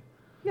Janae.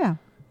 Yeah.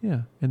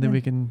 Yeah, and then Yeah.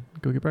 we can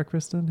go get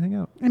breakfast and hang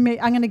out. I'm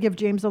going to give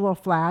James a little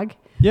flag.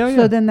 Yeah,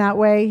 So then that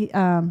way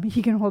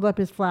he can hold up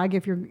his flag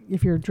if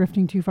you're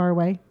drifting too far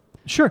away.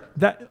 Sure.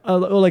 That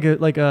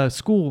like a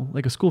school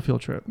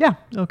field trip. Yeah.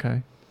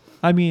 Okay.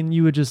 I mean,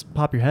 you would just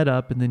pop your head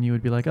up, and then you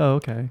would be like, "Oh,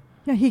 okay."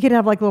 Yeah, he could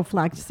have like little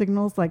flag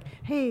signals, like,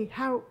 "Hey,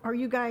 how are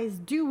you guys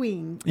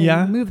doing?" And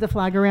Yeah. move the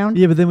flag around.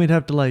 Yeah, but then we'd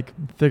have to like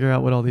figure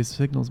out what all these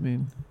signals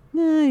mean,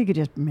 Nah, you could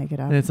just make it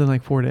up. and it's in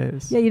like 4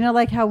 days. Yeah,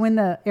 like how when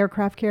the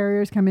aircraft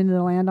carriers come into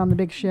the land on the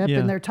big ship Yeah.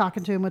 and they're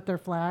talking to him with their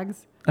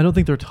flags. I don't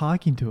think they're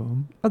talking to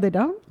him. Oh, they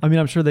don't? I mean,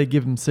 I'm sure they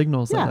give them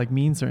signals Yeah. that like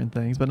mean certain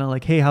things, but not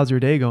like, "Hey, how's your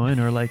day going?"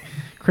 or like,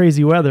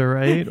 "Crazy weather,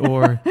 right?"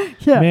 or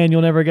Yeah. "Man,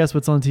 you'll never guess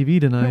what's on TV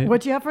tonight."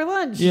 What you have for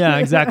lunch? Yeah,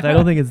 exactly. I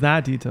don't think it's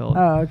that detailed.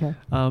 Oh, okay.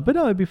 But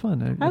no, it'd be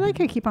fun. I like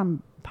how you keep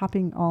on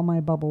popping all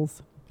my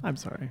bubbles. I'm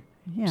sorry.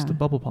 Yeah. Just a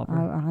bubble popper.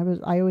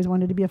 I always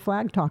wanted to be a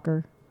flag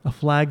talker. A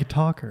flag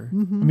talker.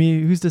 Mhm. I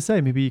mean, who's to say?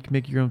 Maybe you can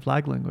make your own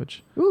flag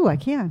language. Ooh, I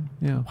can.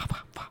 Yeah.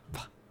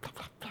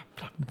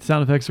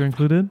 Sound effects are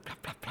included.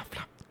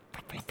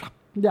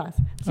 Yes.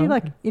 See, Oh,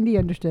 like okay. Indy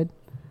understood.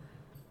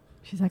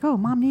 She's like, "Oh,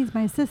 mom needs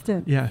my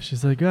assistant." Yeah,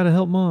 she's like, gotta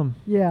help mom.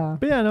 Yeah.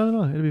 But yeah,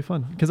 no, it'll be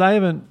fun because I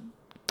can't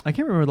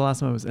remember the last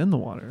time I was in the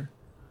water.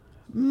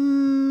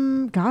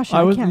 Gosh,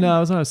 I was can't. no, I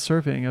was not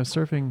surfing. I was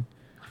surfing.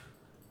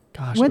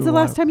 Gosh, When's the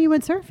last time you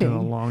went A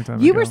surfing? long time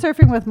You ago. were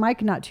surfing with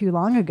Mike not too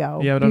long ago.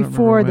 Yeah, but I don't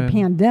before remember the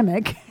when.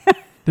 pandemic.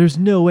 There's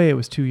no way it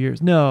was 2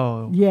 years.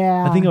 No.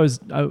 Yeah. I think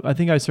I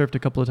think I surfed a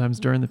couple of times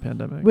during the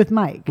pandemic with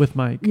Mike. with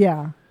Mike.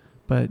 Yeah.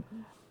 But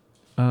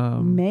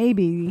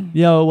Maybe.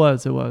 yeah, it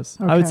was. I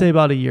would Okay. say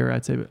about a year.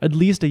 I'd say at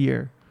least a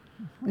year.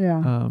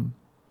 Yeah.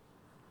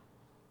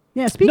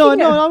 Yeah. Speaking No, of.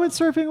 I went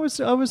surfing.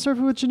 I was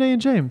surfing with Janae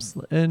and James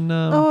in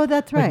Oh,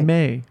 that's right. like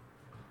May.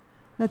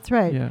 That's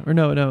right. Yeah, or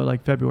no,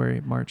 like February,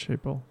 March,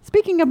 April.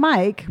 Speaking of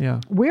Mike,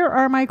 Yeah, where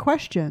are my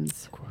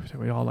questions? of course,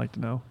 we all like to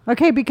know.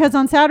 Okay, because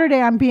on Saturday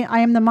I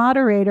am the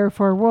moderator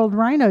for World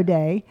Rhino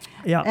Day,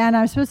 Yeah, and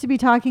I'm supposed to be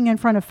talking in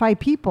front of 5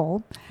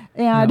 people,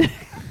 and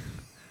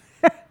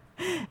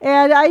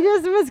and I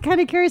just was kind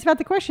of curious about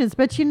the questions.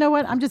 But you know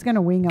what? I'm just going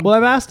to wing them. well,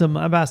 I've asked him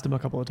a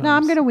couple of times. No,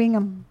 I'm going to wing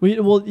them.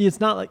 Well, it's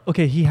not like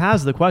okay. He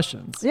has the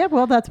questions. Yeah,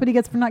 well, that's what he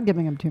gets for not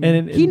giving them to me.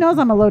 And he knows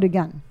I'm a loaded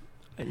gun.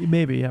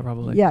 Maybe, yeah,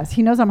 probably. Yes,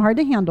 he knows I'm hard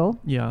to handle,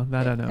 Yeah,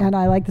 that I know. and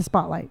I like the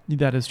spotlight.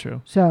 That is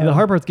true. So Yeah, the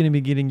hard part's going to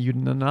be getting you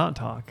to not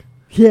talk.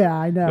 yeah,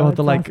 I know. I'll have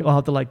to it's awesome. I'll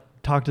have to like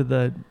talk to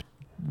the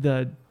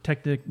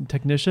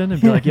technician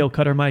and be like, "Yo,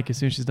 cut her mic as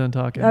soon as she's done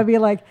talking."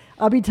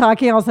 I'll be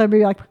talking, also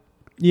be like,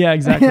 Yeah,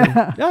 exactly.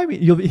 Yeah. I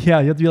mean, you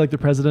have to be like the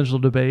presidential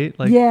debate,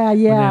 like yeah. when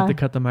they have to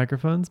cut the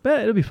microphones.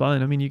 But it'll be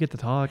fun. I mean, you get to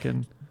talk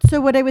and So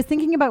what I was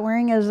thinking about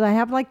wearing is I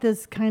have like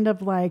this kind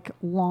of like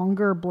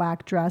longer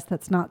black dress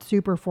that's not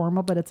super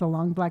formal, but it's a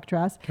long black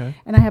dress. okay.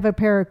 And I have a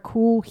pair of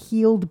cool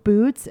heeled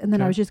boots. And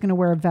then I Okay. was just going to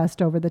wear a vest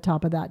over the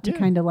top of that to Yeah.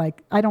 kind of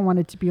like, I don't want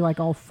it to be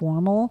like all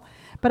formal,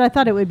 but I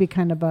thought it would be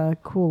kind of a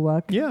cool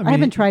look. Yeah, I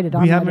haven't tried it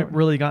on. We yet. haven't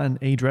really gotten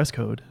a dress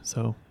code,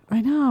 so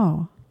I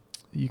know.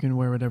 you can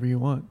wear whatever you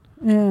want.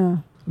 Yeah.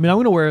 I mean, I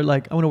want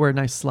to wear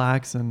nice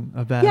slacks and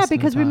a vest. Yeah, and a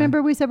because tie.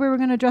 remember we said we were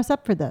going to dress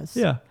up for this.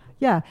 Yeah.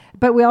 Yeah,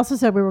 but we also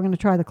said we were going to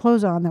try the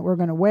clothes on that we're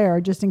going to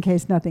wear just in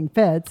case nothing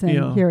fits. And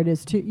Yeah. here it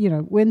is,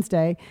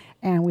 Wednesday,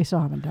 and we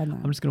still haven't done that.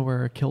 I'm just gonna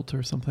wear a kilt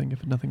or something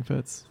if nothing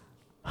fits.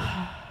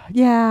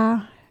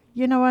 Yeah,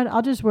 you know what?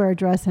 I'll just wear a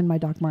dress and my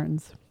Doc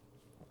Martens.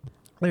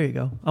 There you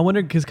go. I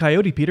wonder because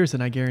Coyote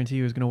Peterson, I guarantee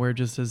you, is gonna wear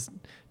just his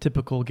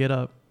typical get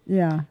up.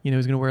 Yeah, You know,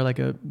 he's gonna wear like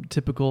a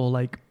typical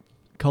like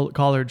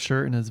collared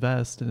shirt and his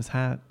vest and his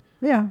hat.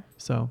 yeah,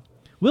 So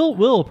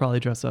we'll probably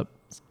dress up.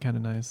 It's kind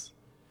of nice.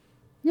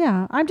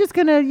 yeah. I'm just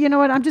gonna, you know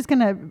what? I'm just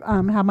gonna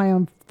have my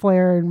own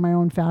flair and my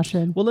own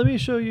fashion. Well, let me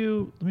show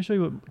you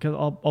what because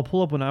I'll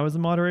pull up when I was a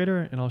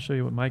moderator and I'll show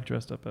you what Mike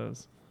dressed up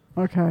as.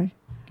 Okay.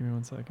 Give me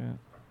 1 second.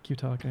 Keep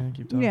talking.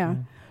 Yeah.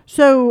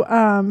 So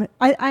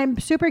I'm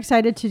super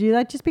excited to do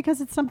that just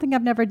because it's something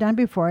I've never done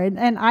before,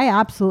 and I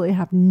absolutely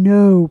have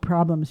no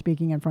problem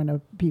speaking in front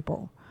of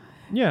people.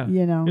 Yeah.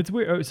 You know. It's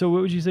weird. So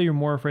what would you say you're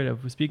more afraid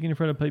of? Speaking in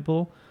front of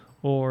people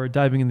or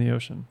diving in the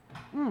ocean?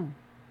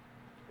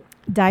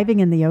 Diving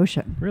in the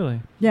ocean.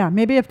 Really? Yeah,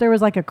 maybe if there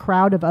was like a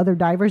crowd of other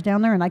divers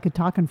down there and I could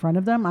talk in front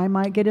of them, I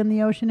might get in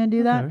the ocean and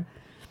do that. Okay.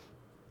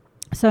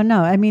 So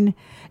no, I mean,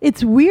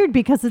 it's weird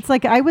because it's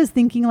like I was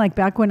thinking like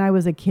back when I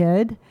was a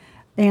kid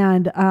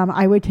and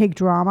I would take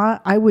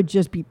drama, I would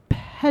just be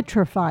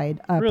petrified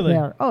up Really?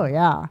 there. Oh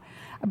yeah.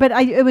 But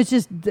it was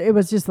just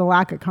the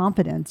lack of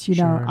confidence, you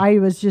know.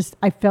 Sure.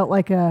 I felt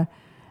like I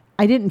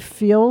didn't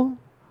feel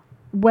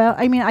well.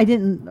 I mean, I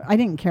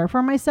didn't care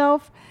for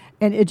myself,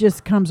 and it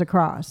just comes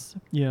across.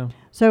 Yeah.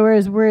 So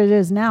whereas where it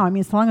is now, I mean,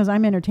 as long as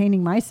I'm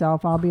entertaining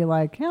myself, I'll be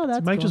like, oh,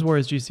 that's Mike cool. just wore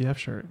his GCF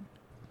shirt.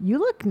 You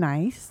look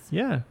nice.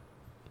 Yeah.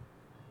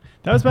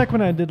 That was back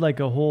when I did like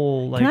a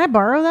whole like. Can I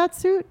borrow that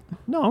suit?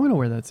 No, I'm gonna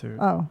wear that suit.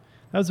 Oh,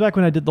 That was back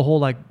when I did the whole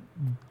like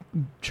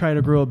try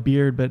to grow a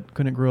beard but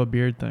couldn't grow a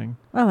beard thing.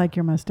 I like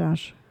your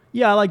mustache.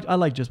 Yeah, I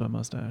like just my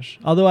mustache.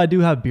 Although I do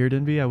have beard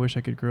envy, I wish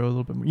I could grow a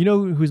little bit more. You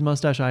know whose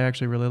mustache I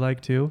actually really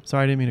like too?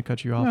 Sorry, I didn't mean to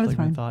cut you off. No, it's like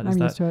my fine. thought I'm is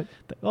used to it.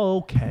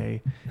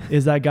 okay.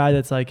 Is that guy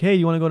that's like, hey,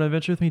 you want to go on an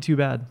adventure with me? Too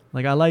bad.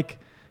 Like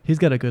he's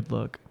got a good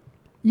look.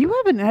 You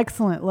have an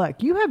excellent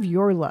look. You have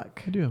your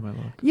look. I do have my look.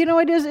 You know,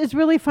 it's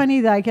really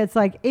funny that it's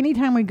like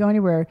anytime we go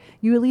anywhere,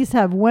 you at least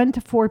have 1 to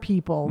 4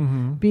 people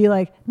Mhm. be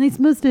like, nice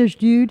mustache,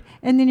 dude.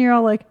 And then you're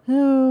all like,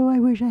 oh, I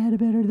wish I had a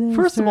better this.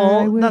 First of or, "I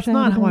all, wish that's I had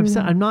not a how I'm better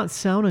sounding. that." I'm not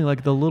sounding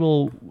like the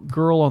little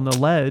girl on the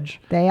ledge.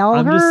 They all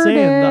I'm heard just saying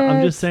it. that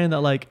I'm just saying that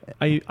like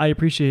I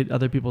appreciate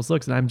other people's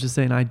looks and I'm just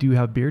saying I do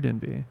have beard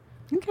envy.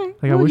 Okay.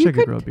 Like I Well, wish you I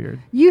could grow a beard.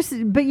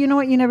 But you know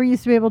what? You never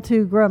used to be able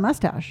to grow a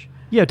mustache.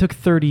 Yeah, it took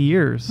 30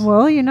 years.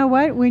 Well, you know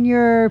what? When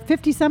you're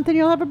 50 something,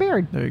 you'll have a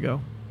beard. There you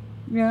go.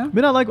 Yeah.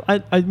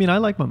 I mean, I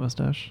like my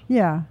mustache.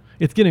 Yeah.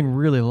 It's getting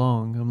really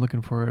long. I'm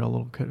looking for a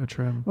little cut, a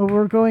trim. Well,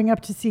 we're going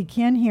up to see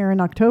Ken here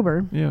in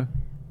October. Yeah.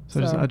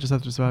 So So- I just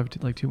have to survive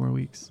like 2 more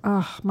weeks.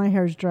 Ugh, my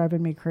hair's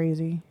driving me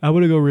crazy. I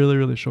want to go really,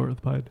 really short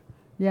with Pied.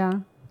 Yeah.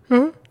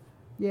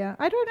 Yeah.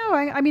 I don't know.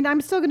 I mean,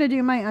 I'm still going to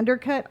do my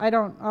undercut.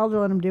 I'll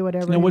let him do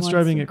whatever. And he what's wants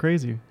driving to. it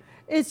crazy?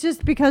 It's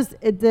just because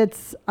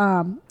it's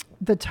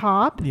the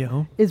top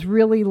Yeah. is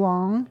really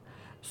long,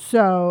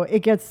 so it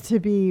gets to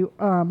be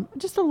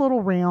just a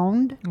little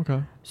round.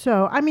 Okay.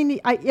 So I mean,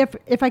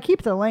 if I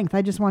keep the length,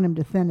 I just want him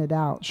to thin it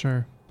out.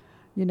 Sure.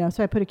 You know,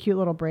 so I put a cute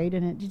little braid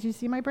in it. Did you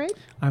see my braid?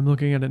 I'm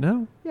looking at it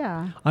now.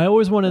 Yeah. I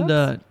always wanted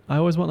Oops. I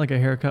always want like a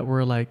haircut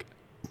where like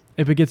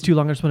if it gets too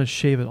long, I just want to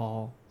shave it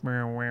all.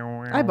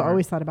 I've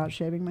always thought about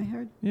shaving my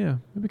hair. Yeah,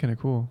 that'd be kind of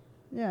cool.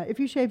 Yeah. If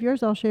you shave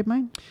yours, I'll shave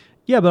mine.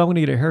 Yeah, but I'm gonna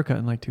get a haircut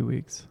in like 2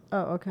 weeks,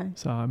 Oh, okay.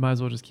 so I might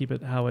as well just keep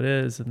it how it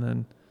is and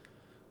then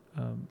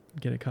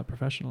get it cut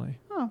professionally.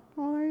 Oh,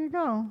 well, there you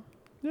go.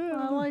 Yeah,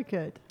 I like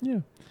it. Yeah.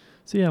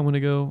 So yeah, I'm gonna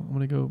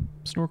go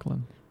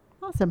snorkeling.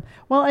 Awesome.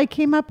 Well, I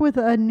came up with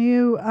a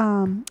new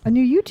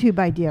YouTube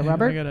idea, Hang on,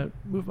 Robert. I gotta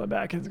move my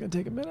back. It's gonna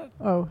take a minute.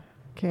 Oh,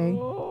 okay.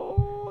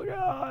 Oh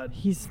God,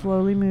 He's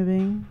slowly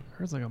moving.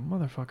 hurts like a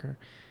motherfucker.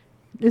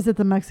 Is it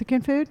the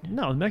Mexican food?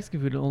 No, the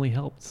Mexican food only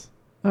helps.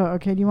 Oh,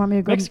 okay. Do you want me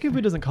to go? Mexican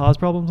food doesn't cause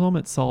problems, Mom.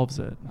 It solves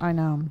it. I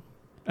know.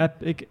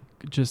 Epic,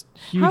 just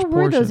huge How were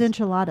portions. those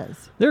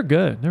enchiladas? They're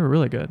good. They were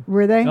really good.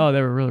 Were they? Oh,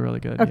 they were really, really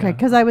good. Okay, yeah.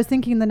 because I was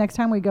thinking the next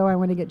time we go, I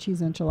want to get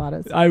cheese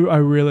enchiladas. I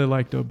really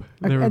liked them.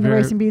 They were And the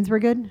very, rice and beans were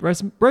good?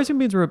 rice and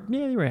beans were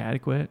they were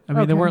adequate. I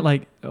mean, they Okay. weren't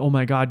like, oh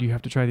my God, you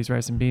have to try these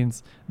rice and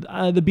beans.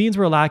 The beans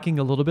were lacking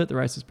a little bit. The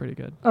rice was pretty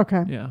good.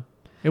 Okay. Yeah,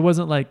 it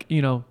wasn't like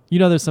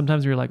there's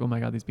sometimes where you're like, oh my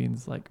God, these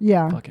beans like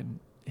Yeah. fucking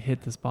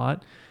hit the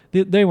spot.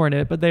 They weren't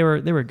it, but they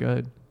were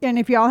good. And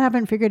if y'all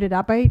haven't figured it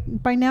out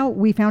by now,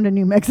 we found a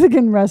new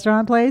Mexican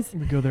restaurant place.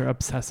 We go there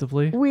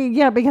obsessively.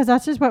 Because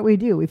that's just what we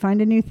do. We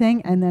find a new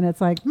thing, and then it's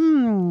like,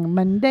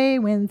 Monday,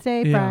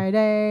 Wednesday, Yeah.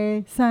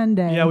 Friday,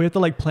 Sunday. Yeah, we have to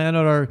like plan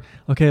out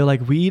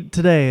like we eat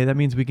today. That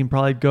means we can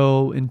probably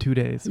go in 2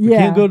 days. We Yeah.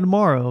 can't go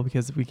tomorrow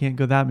because we can't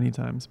go that many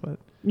times, but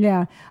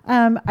Yeah.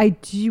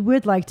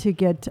 would like to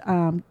get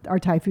our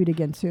Thai food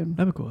again soon.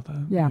 I'd be cool with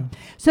that. Yeah.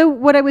 So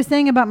what I was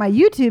saying about my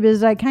YouTube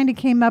is I kind of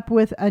came up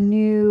with a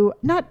new,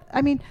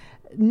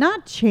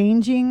 not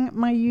changing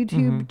my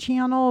YouTube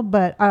channel,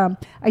 but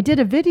I did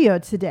a video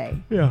today.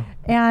 Yeah.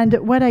 And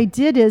what I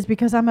did is,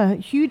 because I'm a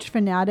huge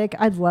fanatic,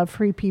 I love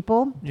Free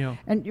People. Yeah.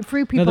 And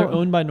Free Now People. they're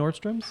owned by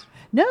Nordstrom's?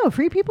 No,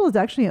 Free People is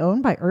actually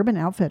owned by Urban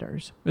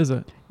Outfitters. Is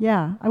it?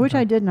 Yeah. I wish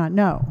Okay. I did not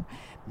know.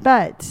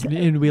 But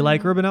And we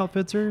like Urban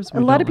Outfitters?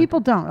 a lot of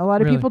people don't. A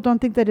lot of Really? people don't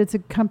think that it's a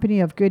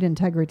company of good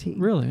integrity.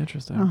 Really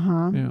interesting.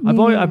 Uh-huh. Yeah. Me I've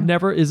neither.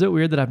 never, is it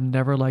weird that I've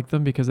never liked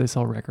them because they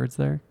sell records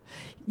there?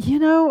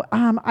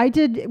 I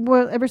did,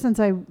 well, ever since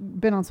I've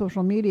been on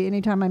social media,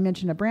 anytime I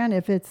mention a brand,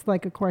 if it's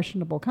like a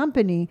questionable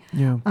company,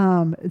 Yeah.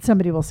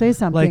 somebody will say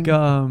something.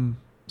 Like,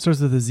 starts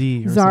with a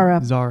Z. Or Zara.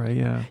 something. Zara,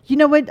 yeah. You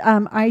know what?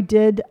 I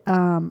did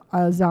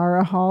a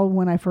Zara haul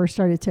when I first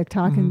started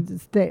TikTok,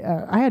 and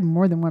I had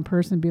more than one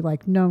person be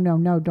like, "No,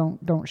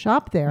 don't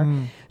shop there."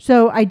 Mm.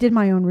 So I did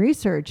my own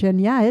research,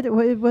 and yeah, it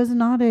was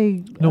not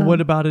a. No,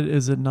 what about it?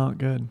 Is it not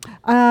good?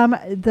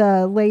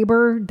 The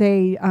labor,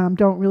 they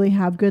don't really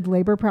have good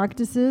labor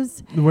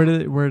practices. Where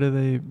do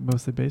they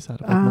mostly base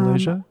out of? Like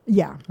Malaysia?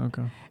 Yeah.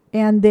 Okay.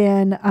 And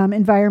then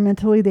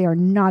environmentally, they are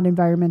not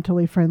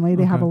environmentally friendly.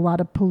 They have a Okay. lot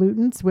of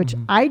pollutants, which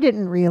I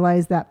didn't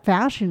realize that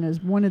fashion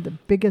is one of the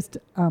biggest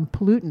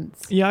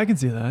pollutants. Yeah, I can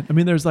see that. I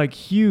mean, there's like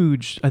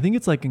huge, I think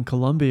it's like in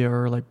Colombia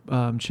or like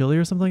Chile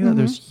or something like that.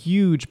 There's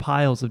huge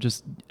piles of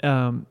just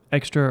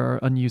extra or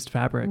unused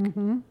fabric.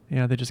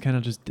 Yeah, they just kind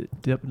of just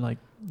dip and like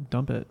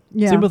dump it.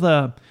 Yeah. Same with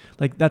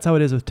like that's how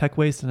it is with tech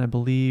waste in, I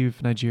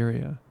believe,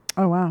 Nigeria.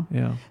 Oh, wow.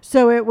 Yeah.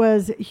 So it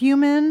was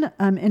human,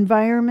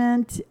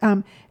 environment.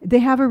 They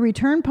have a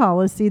return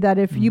policy that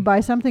if you buy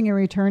something and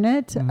return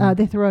it,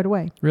 they throw it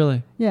away.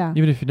 Really? Yeah.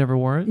 Even if you never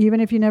wore it? Even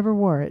if you never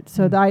wore it.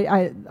 So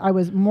I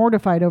was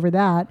mortified over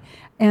that.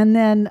 And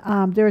then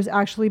there's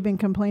actually been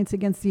complaints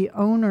against the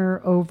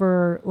owner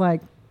over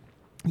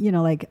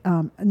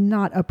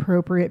not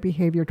appropriate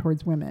behavior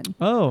towards women.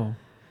 Oh,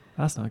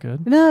 that's not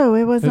good. No,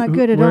 it was not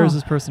good at all. Where is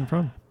this person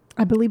from?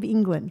 I believe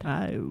England.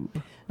 Oh,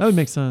 that would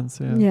make sense.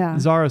 Yeah. Yeah.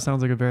 Zara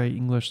sounds like a very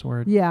English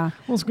word. Yeah.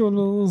 Let's go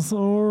to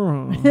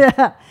Zara.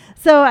 Yeah.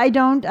 So I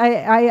don't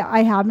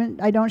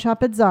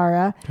shop at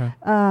Zara.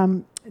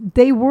 Okay.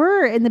 They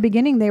were in the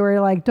beginning, they were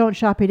like, don't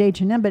shop at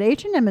H&M, but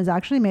H&M has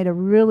actually made a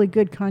really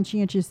good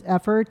conscientious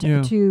effort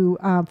to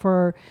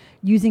for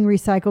using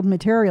recycled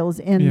materials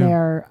in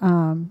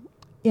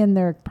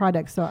their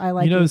products. So I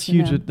like it's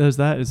H&M. huge. There's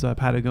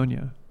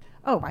Patagonia.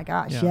 Oh my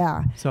gosh,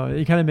 yeah. So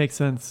it kind of makes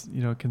sense,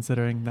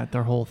 considering that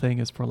their whole thing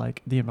is for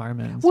like the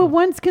environment. And Well, stuff.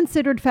 one's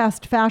considered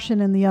fast fashion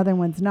and the other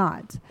one's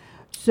not.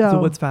 So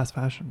what's fast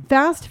fashion?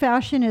 Fast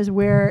fashion is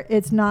where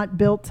it's not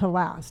built to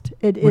last.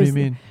 What do you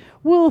mean?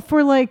 Well,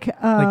 for like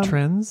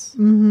trends?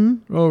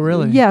 Mm-hmm. Oh,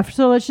 really? Yeah.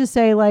 So let's just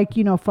say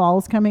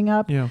fall's coming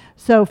up. Yeah.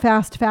 So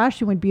fast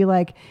fashion would be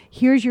like,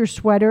 here's your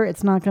sweater.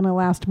 It's not going to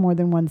last more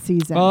than one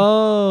season.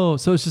 Oh,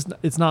 so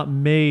it's not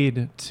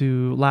made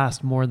to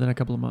last more than a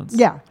couple of months.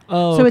 Yeah.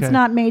 Oh, so okay. it's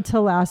not made to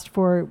last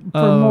for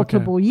Oh,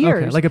 multiple okay.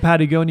 years. Okay. Like a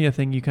Patagonia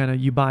thing,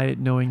 you buy it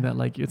knowing that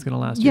like it's going to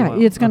last you a Yeah,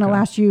 while. it's going to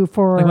last you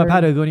for. Like my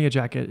Patagonia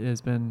jacket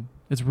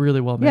it's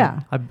really well made. Yeah.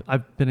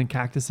 I've been in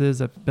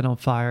cactuses. I've been on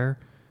fire.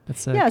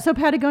 That's sick. Yeah. So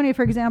Patagonia,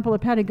 for example, a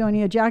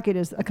Patagonia jacket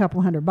is a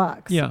couple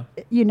 $100. Yeah.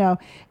 You know,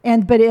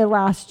 but it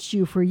lasts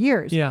you for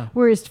years. Yeah.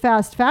 Whereas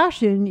fast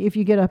fashion, if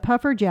you get a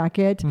puffer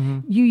jacket,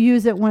 you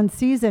use it one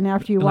season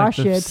after you And, wash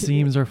like, the it.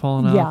 seams are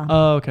falling out. Yeah.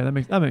 Oh, okay. That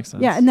makes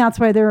sense. Yeah, and that's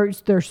why they're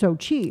so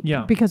cheap.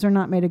 Yeah. Because they're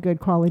not made of good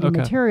quality Okay,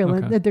 material,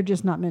 okay. and that they're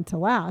just not meant to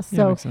last. Yeah,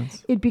 So makes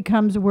sense. it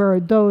becomes where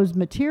those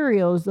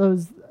materials,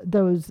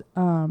 those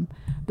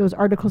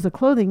articles of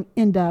clothing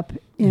end up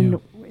in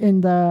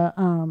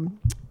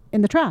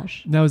the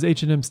trash. Now, is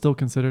H&M still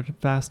considered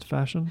fast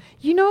fashion?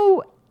 You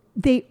know,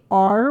 they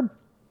are,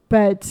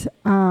 but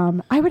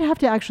I would have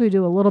to actually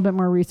do a little bit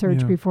more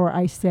research Yeah. before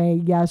I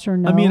say yes or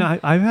no. I mean,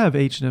 I have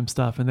H&M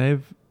stuff, and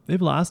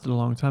they've lasted a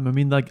long time. I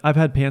mean, like, I've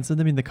had pants in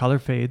them. I mean, the color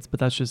fades, but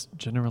that's just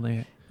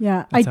generally.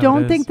 Yeah, That's I how it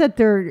don't is. think that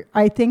they're.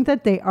 I think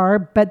that they are,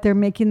 but they're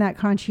making that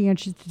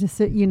conscientious,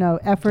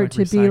 effort Like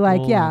to be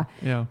like, recycle yeah,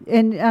 Yeah.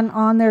 and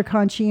on their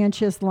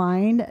conscientious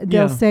line,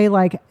 they'll Yeah. say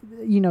like,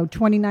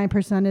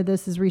 29% of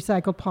this is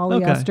recycled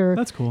polyester. Okay.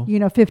 That's cool.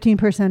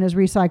 15% is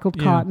recycled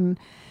Yeah. cotton,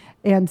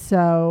 and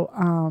so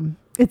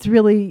it's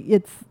really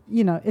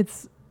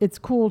it's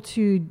cool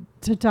to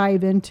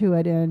dive into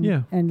it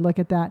and look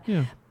at that.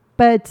 Yeah.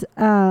 But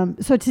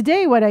so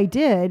today what I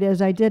did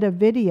is I did a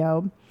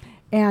video,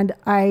 and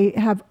I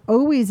have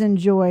always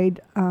enjoyed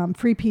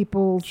Free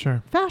People's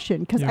Sure. fashion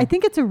because Yeah. I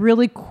think it's a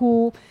really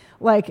cool,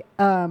 like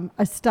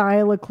a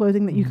style of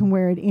clothing that you can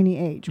wear at any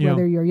age, Yeah.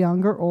 whether you're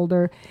young or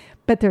older,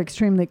 but they're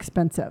extremely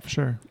expensive.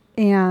 Sure.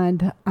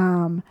 And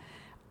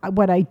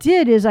what I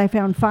did is I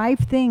found 5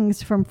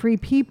 things from Free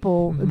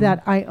People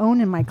that I own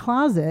in my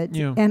closet,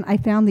 Yeah. and I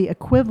found the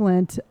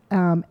equivalent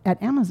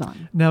at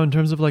Amazon. Now, in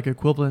terms of like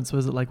equivalence,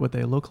 was it like what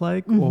they look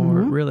like, or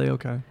really?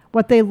 Okay.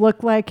 What they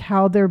look like,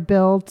 how they're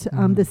built,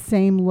 the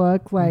same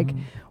look, like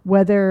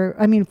whether,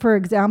 I mean, for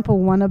example,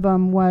 one of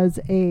them was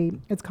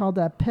it's called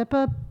a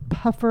Pippa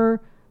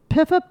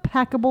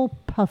Packable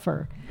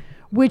Puffer,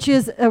 which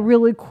is a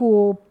really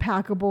cool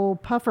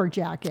packable puffer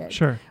jacket.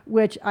 Sure.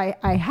 Which I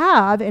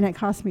have, and it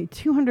cost me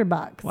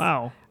 $200.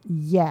 Wow.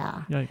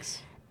 Yeah. Yikes.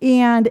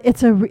 And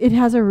it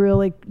has a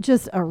really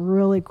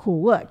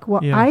cool look.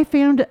 Well, Yeah. I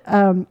found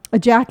a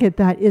jacket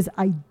that is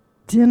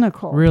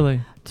identical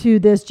Really? to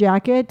this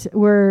jacket,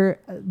 where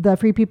the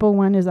Free People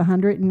one is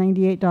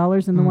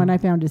 $198 and the one I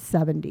found is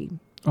 $70.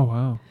 Oh,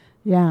 wow.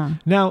 Yeah.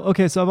 Now,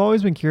 okay, so I've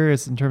always been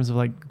curious in terms of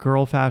like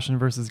girl fashion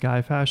versus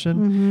guy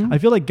fashion. I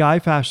feel like guy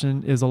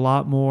fashion is a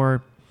lot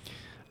more,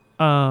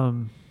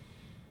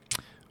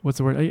 what's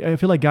the word? I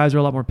feel like guys are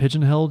a lot more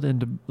pigeonholed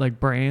into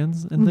like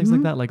brands and things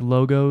like that, like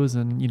logos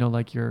and,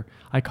 like your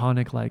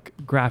iconic like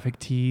graphic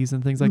tees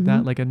and things like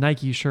that. Like a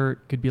Nike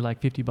shirt could be like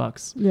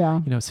 $50.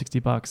 Yeah.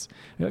 $60.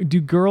 Do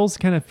girls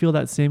kind of feel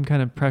that same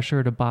kind of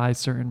pressure to buy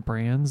certain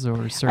brands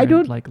or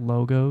certain like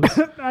logos?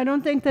 I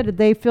don't think that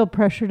they feel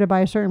pressure to buy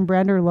a certain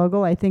brand or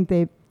logo. I think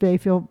they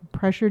feel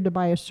pressured to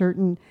buy a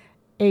certain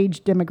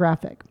age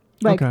demographic.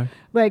 Like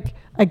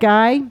a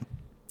guy.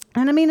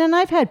 And I mean, and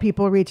I've had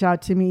people reach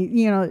out to me,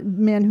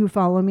 men who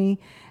follow me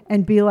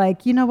and be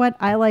like, you know what?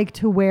 I like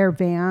to wear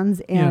Vans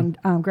and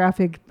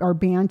graphic or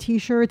band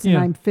T-shirts, and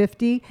I'm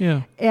 50.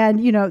 Yeah. And,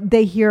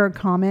 they hear a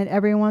comment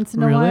every once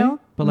in a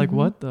while. But like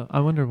what? I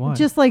wonder why.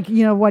 Just like,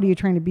 what are you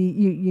trying to be?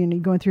 You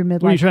going through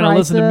midlife crisis? Were you trying to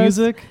listen to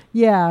music?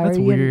 Yeah. That's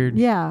weird.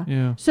 Yeah.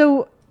 Yeah.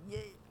 So,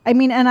 I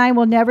mean, and I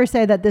will never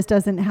say that this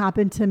doesn't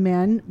happen to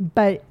men,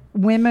 but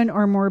women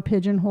are more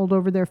pigeonholed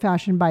over their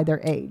fashion by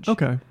their age.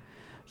 Okay.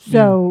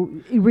 So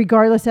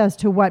regardless as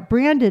to what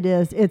brand it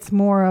is, it's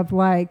more of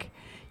like,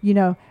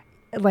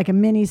 like a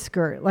mini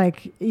skirt.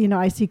 Like,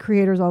 I see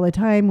creators all the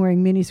time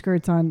wearing mini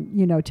skirts on,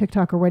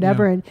 TikTok or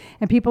whatever. And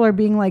people are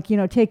being like,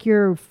 take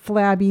your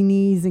flabby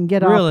knees and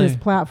get off this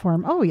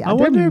platform. Oh yeah. I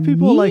wonder if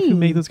people like who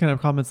make those kind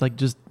of comments, like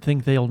just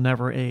think they'll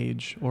never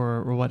age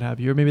or what have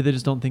you, or maybe they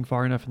just don't think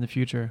far enough in the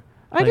future.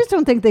 I just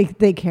don't think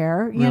they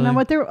care. Really? You know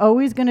what? They're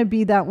always going to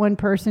be that one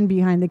person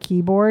behind the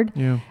keyboard.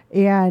 Yeah.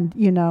 And,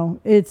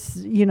 it's,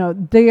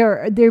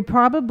 they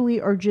probably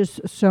are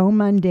just so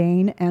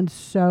mundane and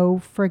so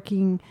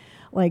freaking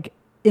like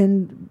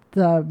in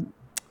the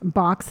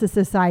box of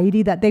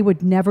society that they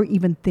would never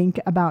even think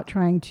about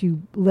trying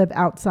to live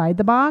outside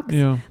the box.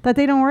 Yeah. That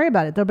they don't worry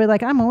about it. They'll be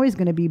like, I'm always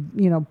going to be,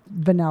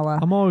 vanilla.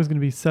 I'm always going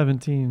to be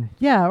 17.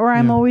 Yeah. Or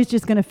I'm always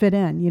just going to fit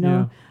in,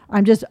 Yeah.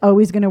 I'm just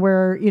always going to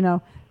wear,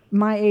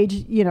 my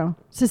age,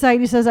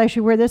 society says I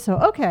should wear this. So,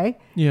 okay.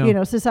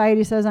 Yeah.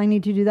 Society says I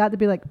need to do that. To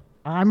be like,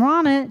 I'm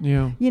on it.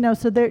 Yeah.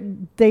 So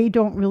they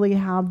don't really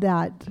have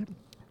that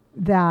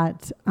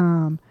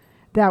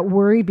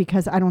worry,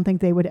 because I don't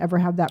think they would ever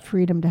have that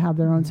freedom to have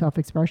their own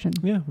self-expression.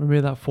 Yeah. Or maybe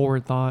that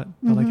forward thought.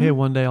 Like, hey,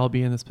 one day I'll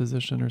be in this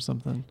position or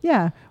something.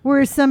 Yeah.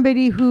 Whereas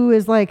somebody who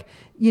is like,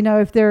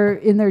 if they're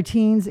in their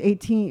teens,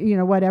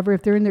 18, whatever,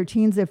 if they're in their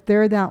teens, if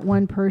they're that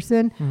one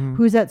person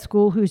who's at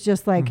school, who's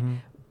just like,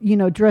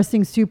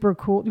 dressing super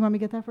cool. Do you want me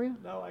to get that for you?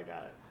 No, I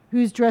got it.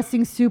 Who's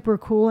dressing super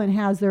cool and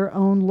has their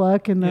own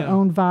look and their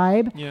own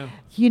vibe.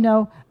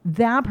 Yeah.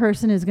 That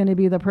person is going to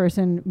be the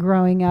person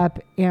growing up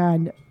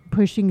and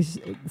pushing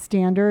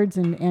standards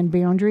and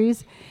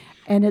boundaries.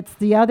 And it's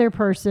the other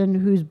person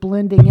who's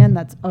blending in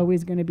that's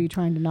always going to be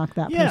trying to knock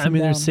that person Yeah, I mean,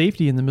 down. there's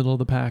safety in the middle of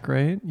the pack,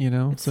 right? You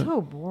know, It's so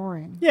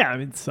boring. yeah, I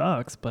mean, it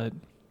sucks, but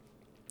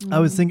I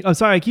was thinking. Oh,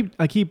 sorry,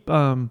 I keep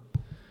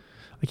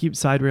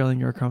side railing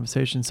your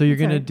conversation. So you're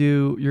That's gonna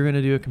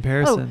do a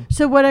comparison.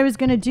 So what I was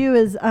going to do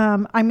is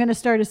I'm going to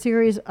start a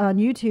series on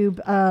YouTube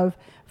of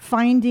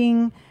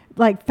finding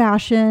like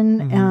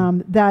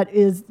fashion that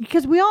is,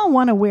 because we all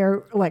want to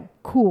wear like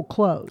cool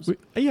clothes.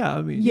 Yeah,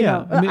 I mean, You yeah,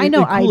 know, I mean, I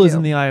know I cool is do.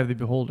 in the eye of the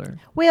beholder.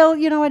 Well,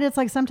 you know what? It's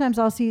like sometimes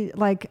I'll see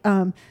like,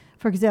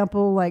 for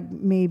example, like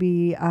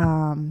maybe,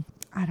 I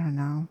don't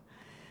know.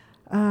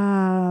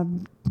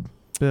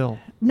 Bill.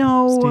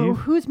 No, Steve?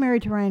 who's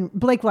married to Ryan?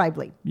 Blake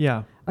Lively.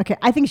 Yeah, Okay,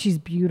 I think she's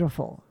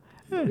beautiful.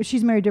 Yeah.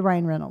 She's married to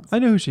Ryan Reynolds. I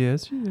know who she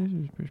is.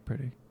 She's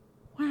pretty.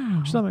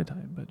 Wow. She's not my type,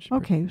 but she's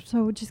pretty. Okay,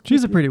 so just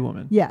She's a keep- pretty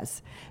woman.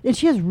 Yes, and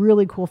she has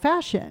really cool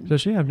fashion.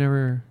 Does she? I've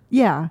never.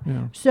 Yeah. You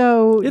know.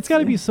 So It's got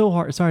to be so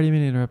hard. Sorry, I didn't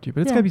mean to interrupt you,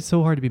 but it's Yeah. got to be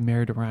so hard to be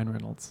married to Ryan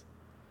Reynolds.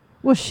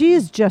 Well, she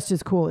is just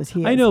as cool as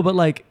he is. I know, but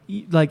like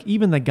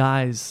even the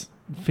guys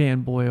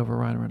fanboy over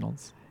Ryan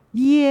Reynolds.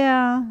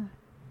 Yeah,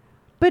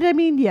 but I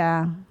mean,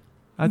 yeah.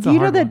 That's Do a you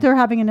know hard that one. they're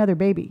having another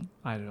baby?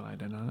 I don't know. I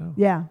don't know.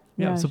 Yeah.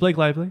 Yeah. So Blake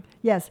Lively.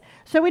 Yes.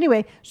 So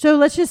anyway, so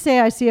let's just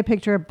say I see a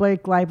picture of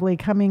Blake Lively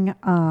coming,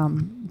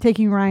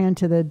 taking Ryan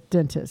to the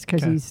dentist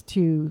because Okay. he's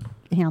too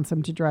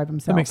handsome to drive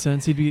himself. That makes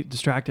sense. He'd be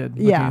distracted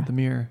looking Yeah. at the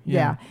mirror.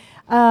 Yeah.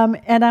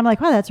 And I'm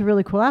like, wow, that's a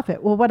really cool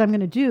outfit. Well, what I'm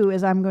going to do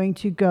is I'm going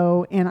to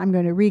go and I'm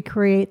going to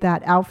recreate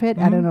that outfit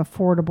at an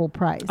affordable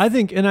price. I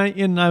think, and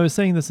I was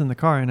saying this in the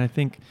car, and I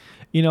think,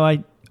 you know,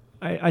 I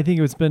think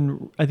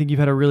I think you've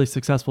had a really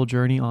successful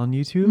journey on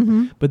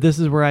YouTube, but this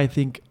is where I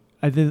think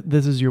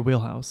this is your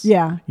wheelhouse.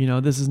 Yeah. You know,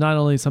 this is not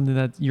only something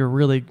that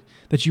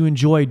that you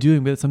enjoy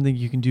doing, but it's something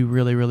you can do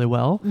really, really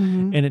well.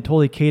 And it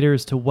totally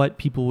caters to what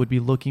people would be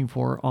looking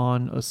for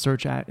on a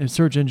search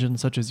engine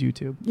such as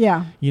YouTube.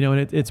 Yeah. You know,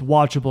 and it's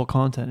watchable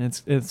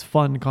content. It's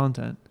fun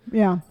content,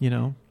 Yeah. you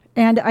know?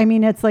 And I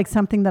mean, it's like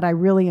something that I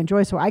really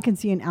enjoy. So I can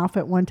see an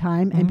outfit one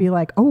time and be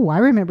like, oh, I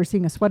remember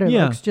seeing a sweater that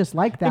Yeah. looks just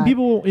like that.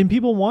 And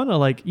people want to,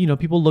 like, you know,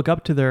 people look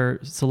up to their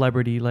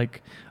celebrity,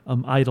 like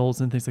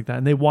idols and things like that.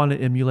 And they want to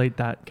emulate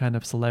that kind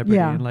of celebrity.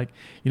 Yeah. And like,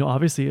 you know,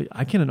 obviously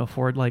I can't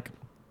afford like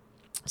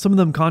some of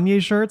them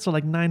Kanye shirts are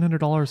like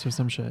 $900 or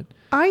some shit.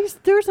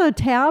 There's a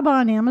tab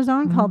on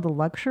Amazon called the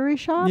Luxury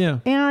Shop. Yeah.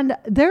 And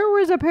there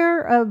was a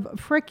pair of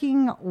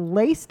freaking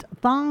laced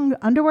thong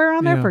underwear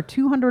on there Yeah. for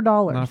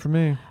 $200. Not for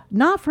me.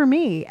 Not for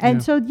me.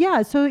 And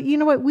Yeah. so you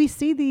know what, we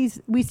see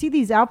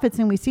these outfits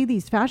and we see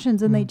these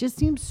fashions and they just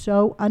seem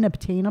so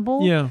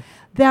unobtainable. Yeah.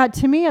 That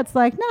to me it's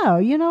like, no,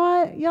 you know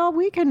what, y'all,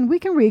 we can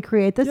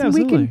recreate this Yeah, and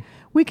absolutely.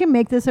 we can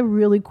make this a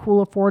really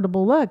cool,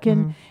 affordable look.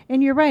 And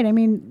you're right. I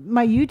mean,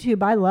 my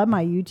YouTube, I love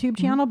my YouTube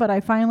channel, but I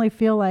finally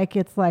feel like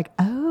it's like,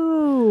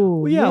 oh,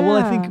 Well, yeah.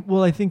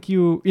 Well, I think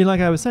you know,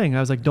 like I was saying, I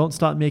was like, don't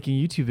stop making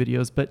YouTube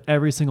videos, but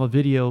every single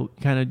video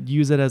kind of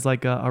use it as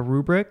like a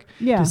rubric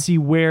Yeah. to see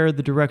where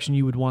the direction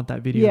you would want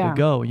that video Yeah. to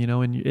go, you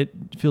know, and it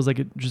feels like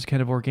it just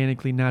kind of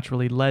organically,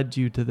 naturally led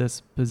you to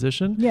this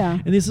position. Yeah.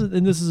 And this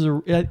is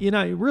you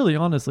know, really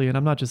honestly, and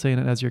I'm not just saying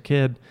it as your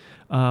kid,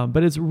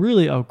 but it's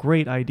really a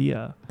great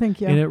idea.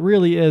 Thank you. And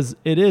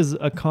it is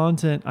a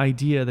content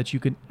idea that you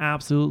can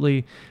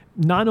absolutely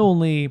not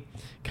only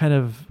kind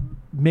of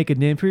make a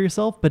name for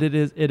yourself, but it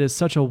is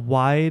such a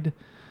wide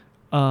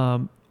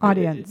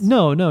Audience.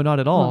 No, not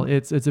at all. Oh.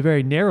 It's a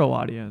very narrow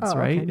audience, Oh,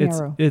 right? okay,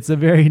 narrow. It's a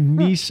very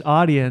niche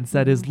audience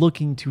that is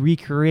looking to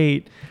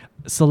recreate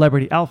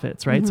celebrity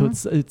outfits, right? So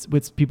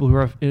it's people who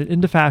are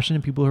into fashion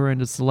and people who are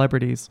into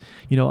celebrities,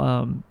 you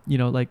know,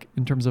 like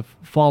in terms of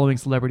following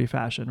celebrity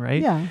fashion,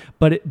 right? Yeah.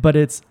 But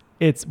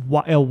it's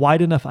a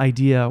wide enough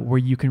idea where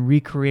you can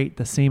recreate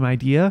the same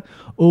idea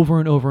over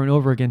and over and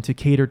over again to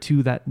cater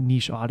to that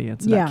niche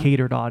audience, Yeah. that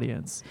catered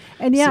audience.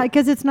 And yeah,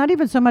 because it's not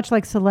even so much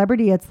like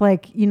celebrity. It's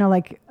like, you know,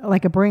 like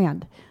a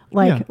brand,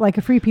 Yeah. like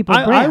a Free People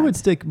brand. I would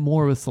stick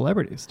more with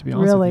celebrities, to be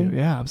honest Really? with you.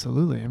 Yeah,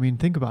 absolutely. I mean,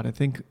 think about it.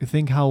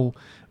 Think how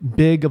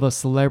big of a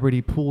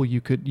celebrity pool you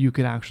could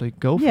actually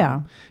go from.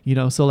 Yeah. You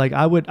know, so like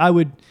I would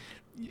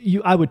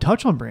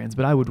touch on brands,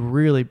 but I would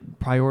really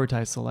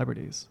prioritize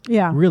celebrities.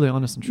 Yeah. Really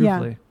honest and Yeah.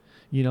 truthfully.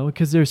 You know,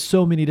 because there's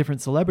so many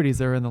different celebrities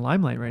that are in the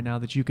limelight right now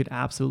that you could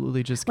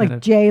absolutely just kind Like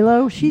of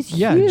J-Lo, she's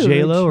huge.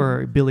 J-Lo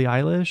or Billie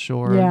Eilish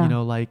or Yeah. you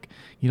know, like,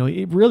 you know,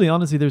 it really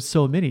honestly there's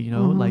so many, you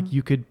know, like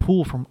you could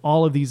pull from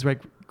all of these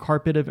like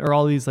or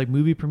all these like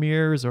movie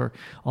premieres or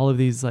all of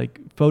these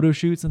like photo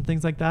shoots and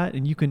things like that,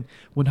 and you can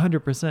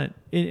 100%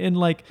 and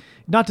like,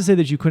 not to say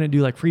that you couldn't do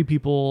like Free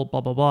People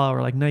blah blah blah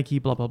or like Nike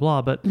blah blah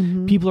blah, but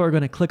people are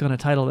going to click on a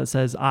title that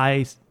says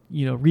I,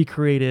 you know,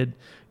 recreated,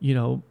 you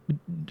know,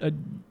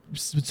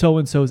 so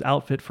and so's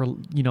outfit for,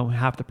 you know,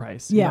 half the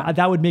price. You Yeah. know,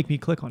 that would make me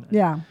click on it.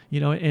 Yeah. You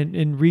know,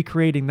 and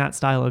recreating that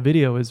style of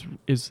video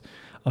is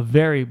a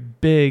very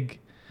big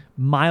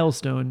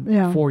milestone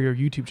Yeah. for your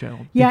YouTube channel.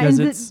 Yeah,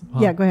 because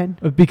and go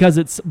ahead. because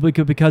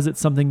it's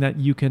something that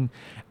you can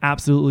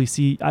absolutely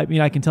see. I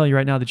mean, I can tell you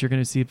right now that you're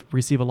going to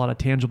receive a lot of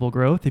tangible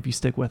growth if you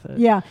stick with it.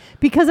 Yeah,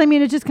 because I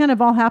mean, it just kind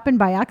of all happened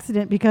by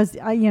accident because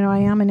I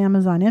am an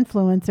Amazon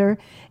influencer,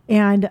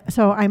 and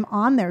so I'm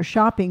on there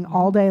shopping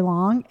all day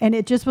long, and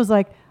it just was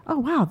like, oh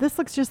wow, this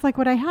looks just like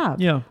what I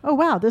have. Yeah. Oh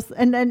wow, this,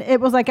 and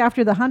it was like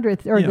after the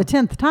 100th or the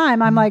 10th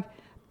time, I'm like,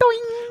 doing.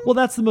 Well,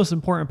 that's the most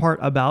important part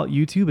about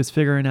YouTube is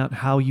figuring out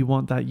how you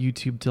want that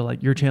YouTube to,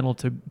 like, your channel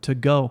to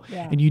go.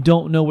 Yeah. And you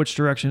don't know which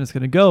direction it's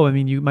going to go. I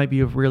mean, you might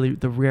be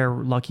the rare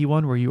lucky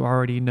one where you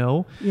already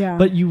know. Yeah.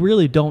 But you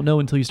really don't know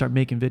until you start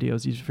making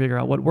videos. You figure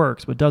out what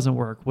works, what doesn't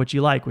work, what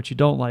you like, what you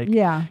don't like.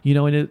 Yeah.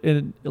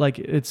 And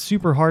it's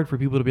super hard for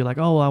people to be like,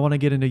 oh, I want to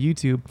get into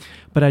YouTube,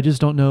 but I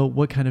just don't know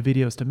what kind of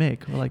videos to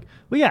make. We're like,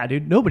 well, yeah,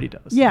 dude, nobody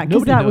does. Yeah,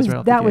 because Nobody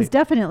knows that was gate.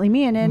 definitely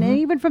me, and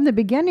even from the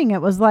beginning,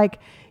 it was like,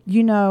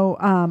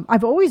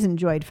 I've always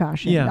enjoyed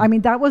fashion. Yeah. I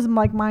mean, that was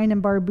like mine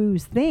and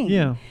Barbu's thing.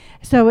 Yeah.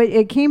 So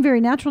it came very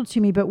natural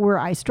to me, but where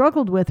I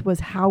struggled with was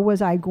how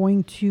was I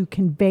going to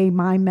convey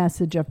my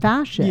message of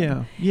fashion?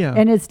 Yeah. Yeah.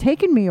 And it's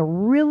taken me a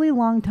really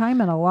long time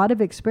and a lot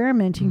of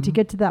experimenting to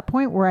get to that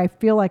point where I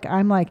feel like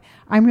I'm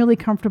really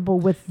comfortable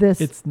with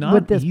this. It's not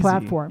with this easy.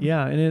 platform.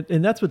 Yeah,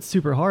 and that's what's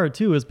super hard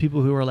too is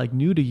people who are like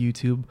new to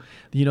YouTube,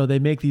 they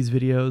make these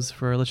videos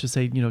for, let's just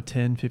say,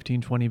 10,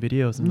 15, 20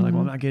 videos, and they're like,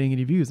 well, I'm not getting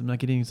any views, I'm not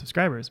getting any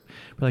subscribers.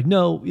 We're like,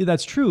 no,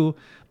 that's true,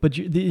 but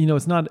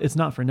it's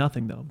not for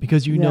nothing though,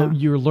 because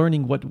you're learning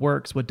what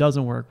works, what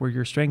doesn't work, where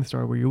your strengths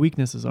are, where your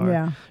weaknesses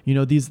are.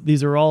 Yeah.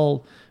 These are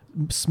all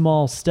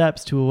small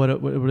steps to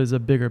what is a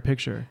bigger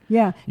picture.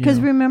 Yeah, because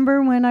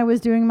remember when I was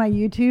doing my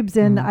YouTubes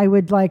and I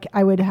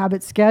would have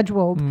it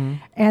scheduled,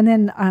 and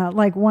then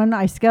one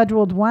I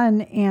scheduled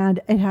one and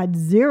it had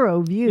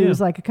 0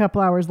 views like a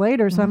couple hours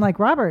later. So I'm like,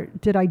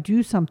 Robert, did I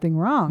do something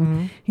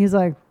wrong? He's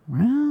like,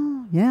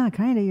 well, yeah,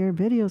 kind of. Your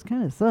videos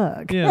kind of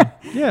suck. Yeah,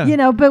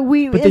 yeah. But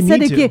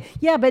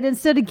But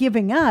instead of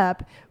giving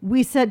up,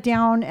 we sat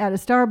down at a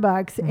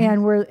Starbucks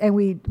and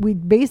we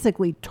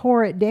basically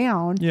tore it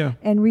down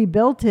and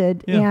rebuilt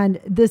it. Yeah. And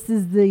this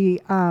is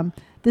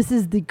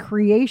the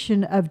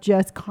creation of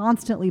just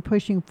constantly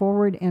pushing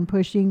forward and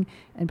pushing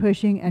and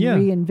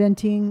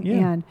reinventing.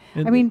 Yeah.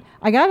 And I mean,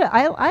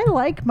 I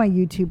like my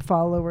YouTube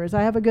followers.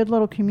 I have a good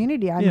little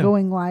community. I'm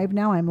going live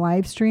now. I'm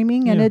live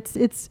streaming, and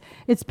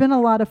it's been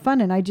a lot of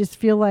fun. And I just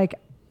feel like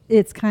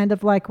it's kind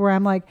of like where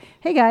I'm like,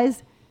 hey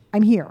guys,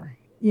 I'm here.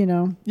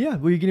 Yeah,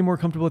 well, you're getting more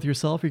comfortable with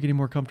yourself. You're getting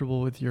more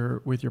comfortable with your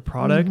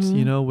product.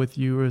 With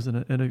you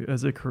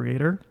as a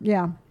creator.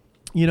 Yeah.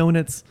 And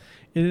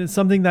it's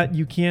something that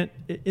you can't,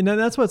 and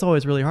that's why it's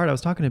always really hard. I was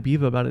talking to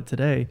Beaver about it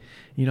today.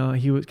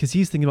 Because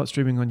he's thinking about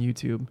streaming on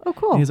YouTube. Oh,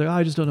 cool. And he's like, oh,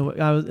 I just don't know what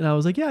I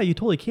was like, yeah, you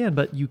totally can,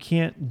 but you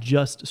can't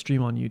just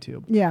stream on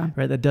YouTube. Yeah.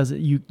 Right. That doesn't,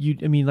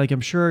 I mean, like,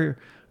 I'm sure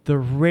the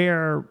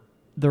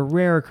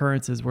rare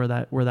occurrences where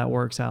that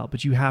works out,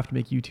 but you have to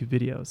make YouTube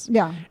videos.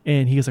 Yeah.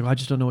 And he was like, well, I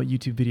just don't know what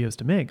YouTube videos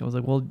to make. I was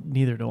like, well,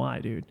 neither do I,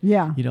 dude.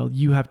 Yeah.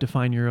 You have to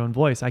find your own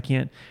voice. I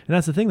can't. And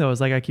that's the thing though,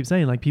 is like, I keep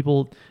saying, like,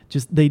 people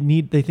just, they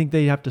think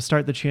they have to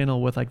start the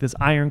channel with like this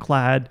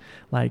ironclad,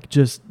 like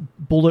just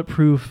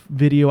bulletproof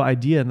video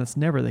idea. And that's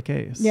never the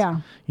case.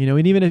 Yeah.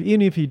 And even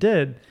if you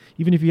did,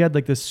 even if you had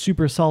like this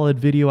super solid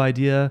video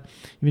idea,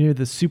 even if you had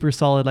this super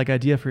solid like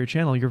idea for your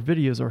channel, your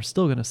videos are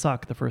still going to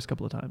suck the first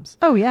couple of times.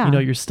 Oh yeah.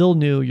 You're still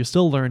new, you're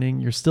still learning,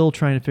 you're still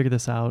trying to figure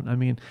this out. I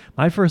mean,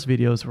 my first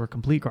videos were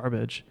complete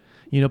garbage,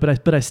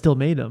 but I still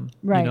made them,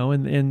 right.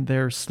 And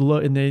they're slow,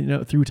 and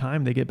they, through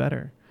time they get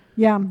better.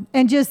 Yeah.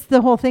 And just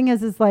the whole thing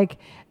is like,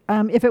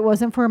 if it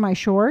wasn't for my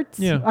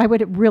shorts, I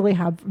would really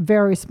have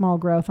very small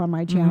growth on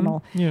my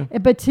channel. Yeah.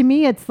 But to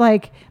me, it's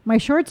like my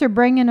shorts are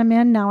bringing them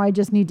in. Now I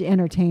just need to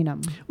entertain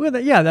them. Well,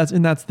 that's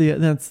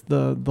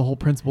the whole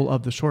principle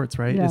of the shorts,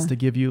 right? Yeah. Is to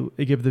give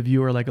the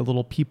viewer like a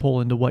little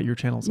peephole into what your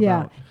channel's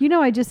about.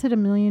 I just hit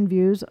 1 million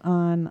views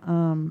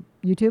on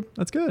YouTube.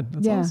 That's good.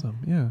 That's awesome.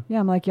 Yeah. Yeah.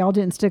 I'm like, y'all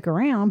didn't stick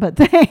around, but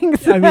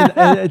thanks. I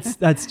mean,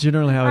 that's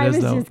generally how it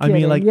is, though. I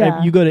mean, like,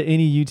 you go to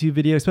any YouTube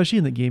video, especially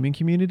in the gaming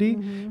community,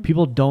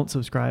 people don't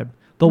subscribe.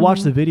 They'll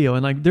watch the video,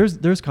 and like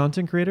there's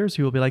content creators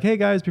who will be like, hey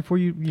guys, before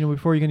you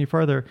go any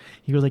further,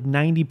 he goes like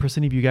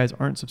 90% of you guys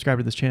aren't subscribed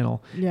to this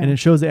channel, and it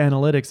shows the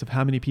analytics of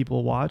how many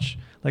people watch.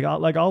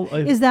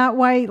 Is that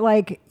why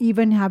like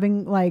even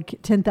having like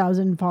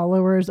 10,000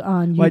 followers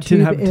on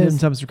YouTube 10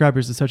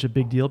 subscribers is such a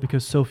big deal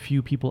because so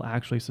few people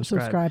actually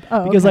subscribe.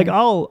 Oh, because okay.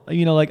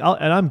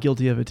 and I'm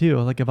guilty of it too.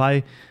 Like if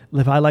I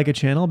like a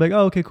channel, I'll be like,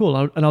 oh, okay, cool.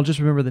 And I'll just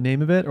remember the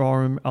name of it,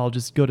 or I'll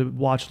just go to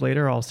watch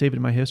later. Or I'll save it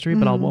in my history,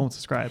 but I won't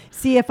subscribe.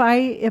 See, if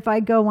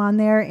I go on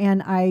there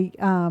and I,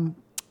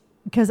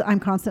 because I'm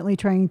constantly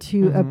trying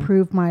to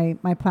improve my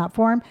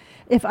platform.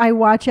 If I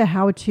watch a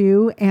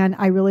how-to and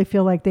I really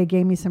feel like they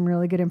gave me some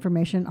really good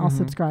information, I'll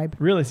subscribe.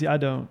 Really? See, I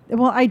don't.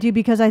 Well, I do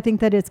because I think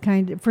that it's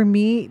kind of, for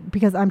me,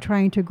 because I'm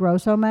trying to grow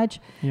so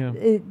much,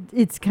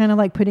 it's kind of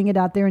like putting it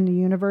out there in the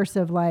universe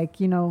of like,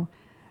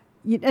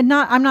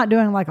 I'm not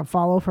doing like a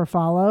follow for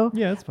follow.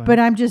 Yeah, that's fine. But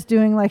I'm just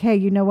doing like, hey,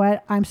 you know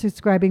what? I'm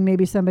subscribing.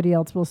 Maybe somebody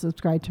else will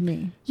subscribe to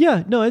me.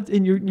 Yeah, no,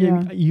 and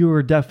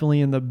you're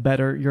definitely in the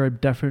better. You're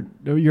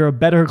a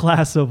better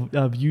class of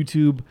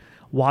YouTube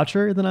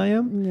watcher than I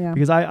am. Yeah.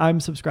 Because I'm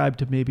subscribed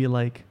to maybe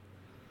like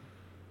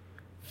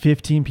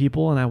 15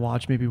 people, and I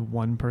watch maybe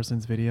one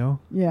person's video.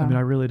 Yeah. I mean,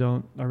 I really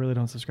don't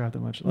subscribe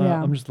that much.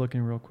 Yeah. I'm just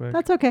looking real quick.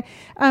 That's okay.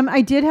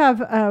 I did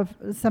have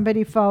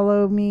somebody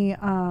follow me.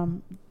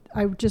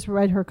 I just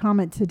read her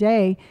comment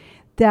today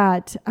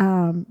that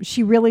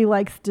she really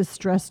likes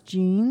distressed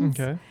jeans.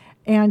 Okay.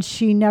 And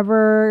she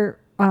never,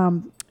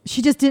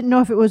 she just didn't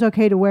know if it was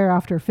okay to wear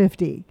after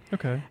 50.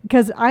 Okay.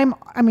 Because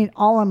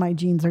all of my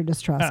jeans are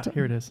distressed.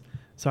 Here it is.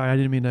 Sorry, I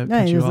didn't mean to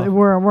cut you off.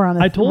 We're on a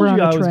I told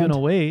you I was trend. going to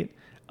wait.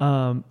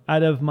 I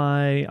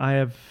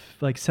have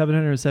like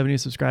 770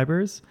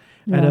 subscribers.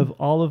 Yeah. Out of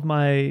all of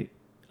my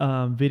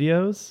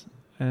videos,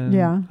 and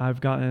Yeah. I've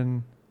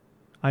gotten,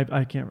 I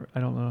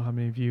don't know how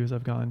many views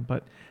I've gotten,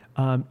 but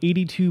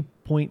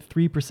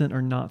 82.3%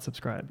 are not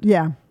subscribed.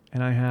 Yeah.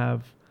 And I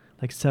have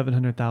like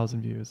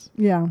 700,000 views.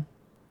 Yeah.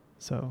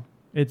 So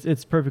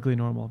it's perfectly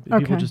normal. Okay.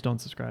 People just don't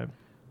subscribe.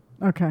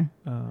 Okay.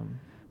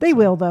 They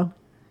will though.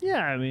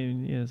 Yeah, I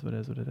mean, it is what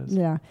it is.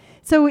 Yeah.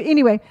 So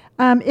anyway,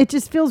 it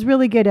just feels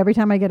really good every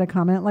time I get a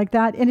comment like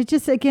that. And it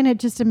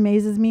just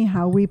amazes me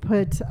how we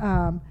put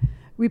an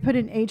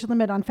age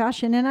limit on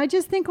fashion. And I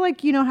just think like,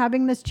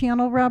 having this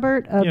channel,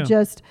 Robert, of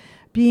just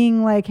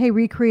being like, hey,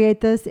 recreate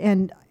this.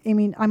 And I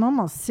mean, I'm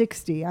almost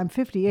 60. I'm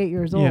 58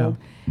 years old.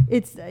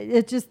 It's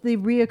just the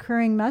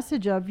reoccurring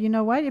message of, you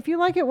know what? If you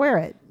like it, wear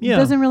it. Yeah. It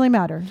doesn't really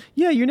matter.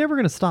 Yeah, you're never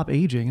going to stop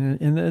aging.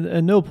 And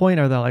at no point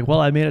are they like, well,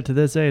 I made it to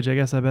this age. I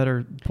guess I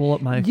better pull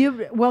up my...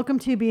 Welcome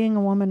to being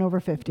a woman over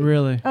 50.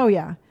 Really? Oh,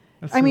 yeah.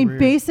 That's I so mean, weird.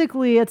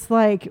 basically, it's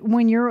like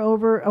when you're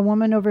a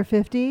woman over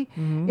 50,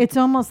 it's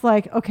almost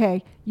like,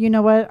 okay, you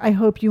know what? I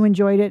hope you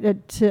enjoyed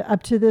it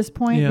up to this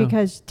point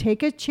because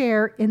take a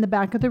chair in the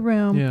back of the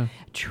room,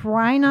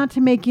 try not to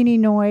make any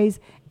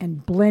noise,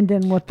 and blend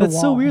in with the wall.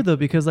 That's so weird though,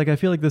 because like I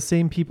feel like the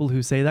same people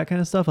who say that kind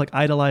of stuff like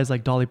idolize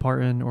like Dolly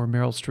Parton or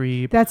Meryl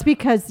Streep. That's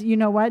because you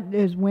know what?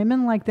 There's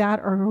women like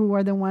that or who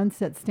are the ones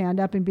that stand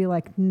up and be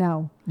like,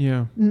 no.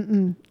 Yeah.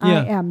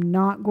 I am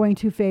not going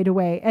to fade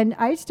away. And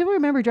I still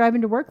remember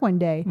driving to work one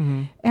day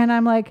and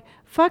I'm like,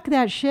 fuck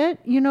that shit.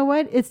 You know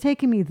what? It's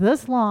taken me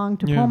this long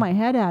to pull my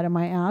head out of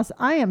my ass.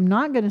 I am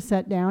not going to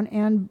sit down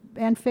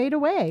and fade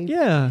away.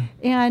 Yeah.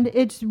 And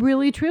it's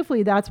really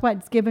truthfully, that's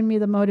what's given me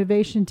the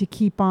motivation to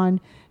keep on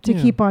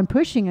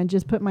pushing and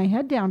just put my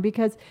head down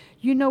because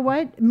you know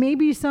what?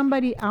 Maybe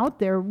somebody out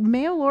there,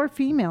 male or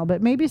female,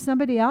 but maybe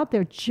somebody out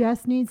there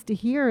just needs to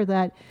hear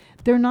that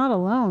they're not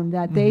alone,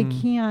 that they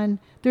can,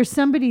 there's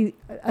somebody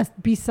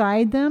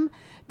beside them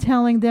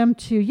telling them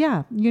to,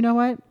 you know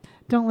what?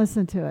 Don't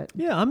listen to it.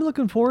 Yeah, I'm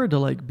looking forward to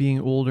like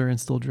being older and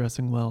still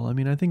dressing well. I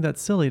mean, I think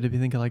that's silly to be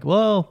thinking like,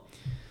 well,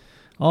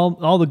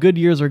 all the good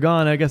years are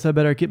gone. I guess I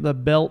better keep the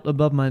belt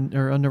above my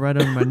or right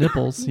under my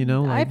nipples. You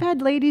know, I've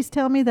had ladies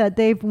tell me that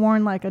they've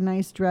worn like a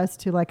nice dress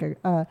to like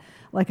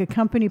a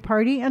company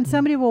party, and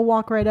somebody will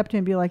walk right up to him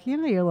and be like, "You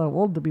know, you're a little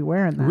old to be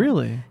wearing that."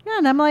 Really? Yeah,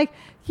 and I'm like,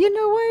 you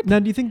know what? Now,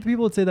 do you think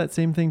people would say that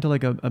same thing to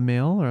like a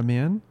male or a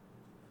man?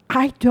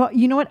 I don't.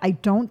 You know what? I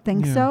don't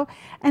think so.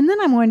 And then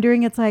I'm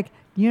wondering, it's like,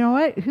 you know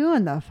what? Who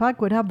in the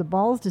fuck would have the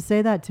balls to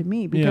say that to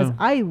me? Because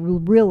I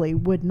really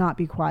would not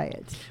be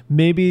quiet.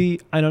 Maybe,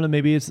 I don't know,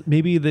 maybe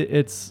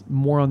it's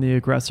more on the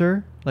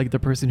aggressor, like the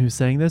person who's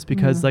saying this,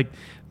 because like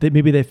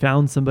maybe they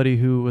found somebody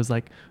who was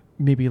like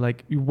maybe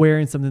like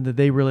wearing something that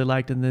they really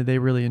liked and that they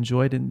really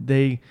enjoyed, and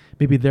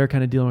they're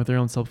kind of dealing with their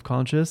own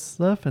self-conscious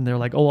stuff, and they're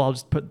like, oh, I'll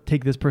just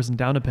take this person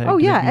down a peg. Oh to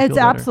make yeah, me it's feel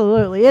better.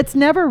 absolutely. It's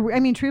never. I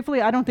mean,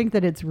 truthfully, I don't think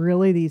that it's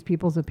really these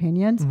people's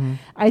opinions.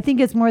 I think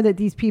it's more that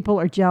these people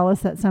are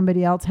jealous that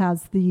somebody else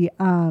has the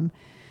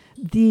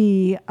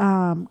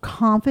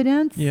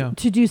confidence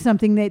to do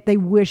something that they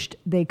wished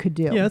they could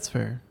do. Yeah, that's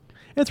fair.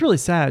 It's really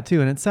sad too,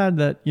 and it's sad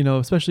that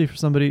especially for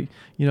somebody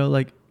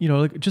like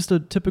just a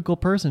typical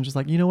person, just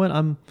like what,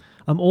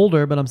 I'm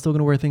older, but I'm still going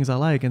to wear things I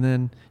like, and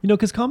then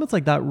because comments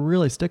like that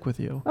really stick with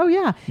you. Oh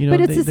yeah, but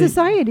it's a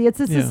society. It's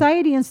a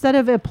society. Instead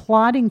of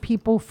applauding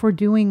people for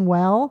doing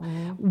well,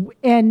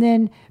 and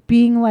then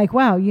being like,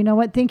 "Wow, you know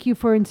what? Thank you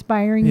for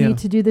inspiring me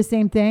to do the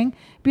same thing."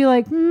 Be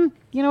like, you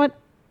know what?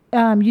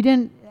 You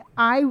didn't.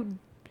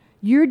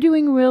 You're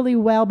doing really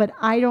well, but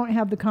I don't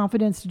have the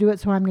confidence to do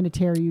it, so I'm going to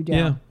tear you down.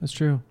 Yeah, that's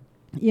true.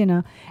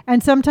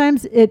 And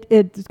sometimes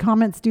it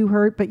comments do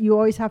hurt, but you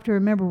always have to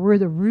remember where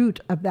the root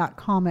of that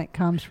comment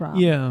comes from.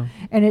 Yeah.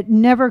 And it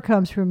never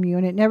comes from you,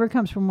 and it never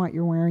comes from what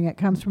you're wearing. It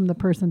comes from the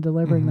person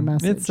delivering the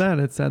message. It's sad.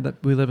 It's sad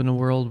that we live in a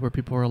world where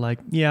people are like,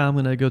 yeah, I'm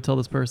going to go tell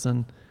this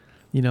person,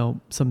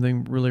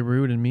 something really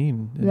rude and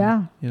mean. And,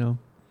 Yeah.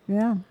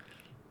 Yeah.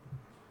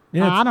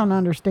 I don't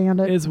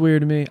understand it. It's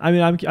weird to me. I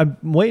mean, I'm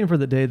waiting for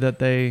the day that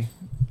they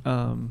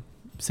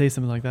say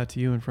something like that to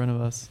you in front of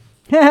us.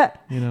 Yeah.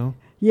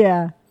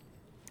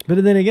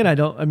 But then again, I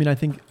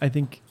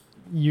think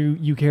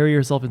you carry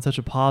yourself in such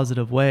a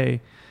positive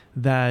way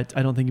that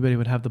I don't think anybody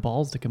would have the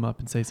balls to come up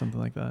and say something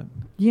like that.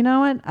 You know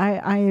what?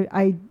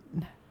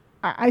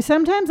 I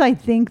sometimes I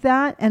think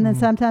that, and then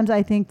sometimes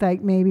I think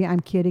like maybe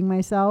I'm kidding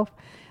myself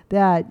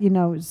that, you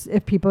know,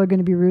 if people are going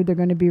to be rude, they're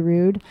going to be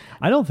rude.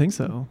 I don't think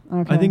so.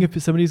 Okay. I think if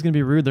somebody's going to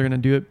be rude, they're going to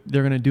do it.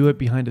 They're going to do it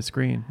behind a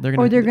screen. They're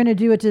going to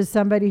do it to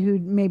somebody who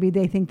maybe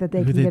they think that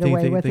they can get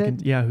away with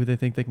it. Who they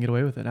think they can get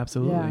away with it.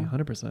 Absolutely. Yeah.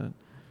 100%.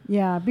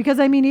 Yeah. Because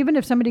I mean, even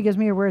if somebody gives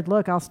me a weird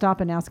look, I'll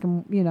stop and ask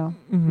them, you know,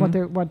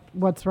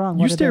 what's wrong.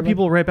 You stare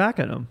people right back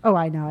at them. Oh,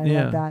 I know. I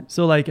love that.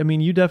 So like, I mean,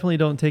 you definitely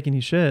don't take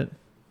any shit.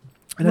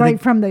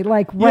 And from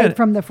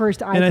the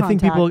first eye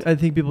contact. I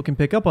think people can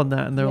pick up on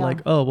that, and they're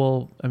like, oh,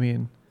 well, I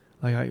mean,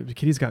 like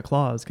Kitty's got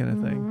claws kind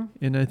of thing.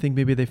 And I think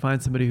maybe they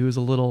find somebody who's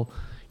a little,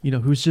 you know,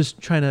 who's just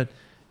trying to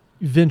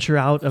venture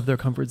out of their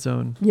comfort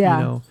zone. Yeah.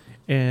 You know,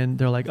 and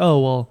they're like, oh,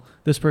 well,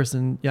 this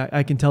person,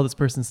 I can tell this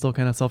person's still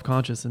kind of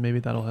self-conscious, and maybe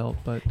that'll help.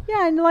 But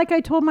yeah, and like I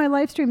told my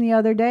live stream the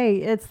other day,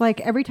 it's like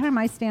every time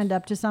I stand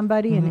up to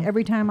somebody and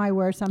every time I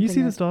wear something. You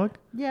see this dog?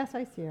 Yes,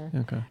 I see her.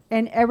 Okay.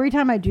 And every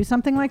time I do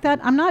something like that,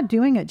 I'm not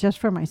doing it just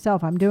for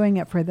myself. I'm doing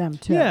it for them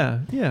too.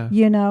 Yeah.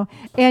 You know,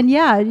 and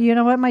you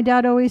know what my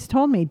dad always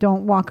told me: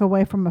 don't walk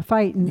away from a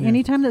fight. And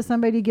anytime that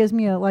somebody gives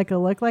me a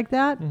look like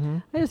that,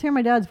 I just hear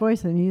my dad's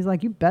voice, and he's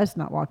like, "You best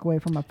not walk away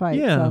from a fight."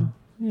 Yeah. So.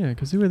 Yeah,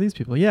 because who are these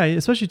people? Yeah,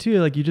 especially too,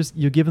 like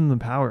you give them the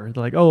power.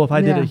 They're like, oh, if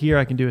I did it here,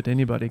 I can do it to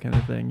anybody, kind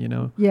of thing, you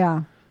know?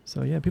 Yeah.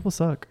 So yeah, people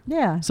suck.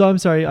 Yeah. So I'm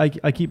sorry, I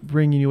keep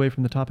bringing you away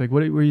from the topic.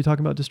 What were you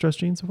talking about? Distressed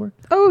jeans before?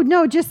 Oh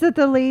no, just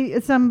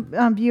that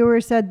some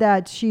viewer said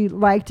that she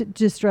liked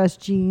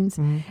distressed jeans,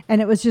 and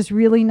it was just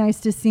really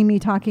nice to see me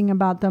talking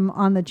about them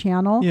on the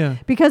channel. Yeah.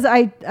 Because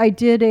I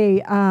did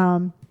a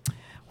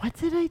what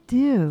did I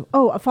do?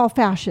 Oh, a fall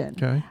fashion.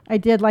 Okay. I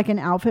did like an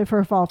outfit for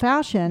a fall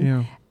fashion.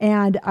 Yeah.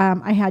 And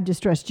I had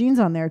distressed jeans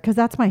on there because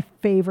that's my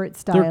favorite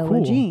style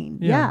of jean.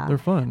 Yeah, they're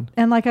fun.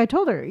 And like I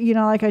told her, you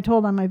know, like I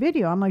told on my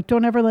video, I'm like,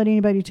 don't ever let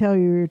anybody tell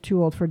you you're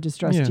too old for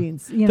distressed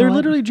jeans. You they're know,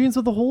 literally jeans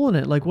with a hole in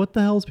it. Like, what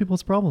the hell is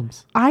people's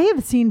problems? I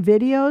have seen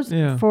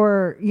videos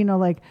for, you know,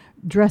 like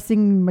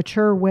dressing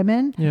mature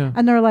women. Yeah.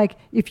 And they're like,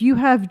 if you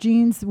have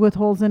jeans with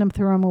holes in them,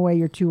 throw them away.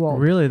 You're too old.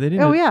 Really? They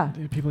didn't. Oh, yeah.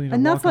 People need to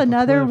and walk that's off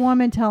another a cliff.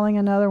 woman telling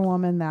another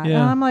woman that. Yeah.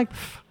 And I'm like,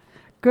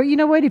 girl, you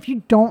know what? If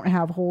you don't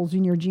have holes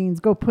in your jeans,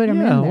 go put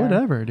them in there. Yeah,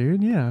 whatever,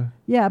 dude. Yeah.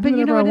 Yeah, but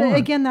you know what?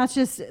 Again, that's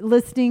just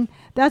listing.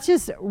 That's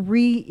just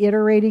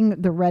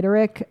reiterating the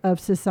rhetoric of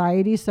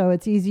society. So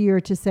it's easier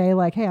to say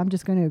like, "Hey, I'm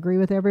just going to agree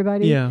with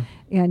everybody." Yeah.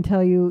 And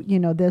tell you, you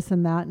know, this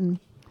and that, and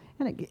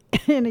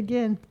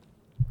again,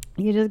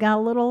 you just got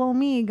a little old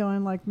me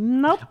going like,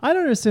 "Nope." I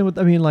don't understand what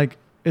I mean. Like,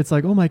 it's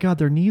like, oh my god,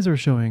 their knees are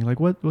showing. Like,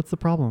 what's the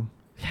problem?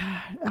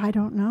 I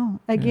don't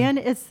know. Again,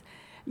 it's,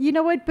 you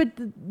know what? But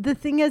the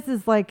thing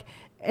is like.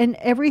 And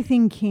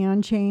everything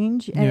can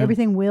change, and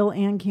everything will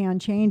and can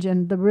change.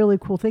 And the really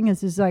cool thing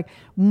is like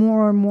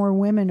more and more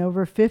women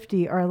over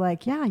 50 are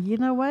like, yeah, you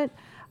know what?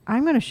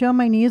 I'm going to show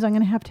my knees. I'm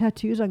going to have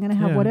tattoos. I'm going to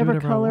have whatever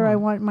color I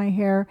want in my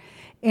hair.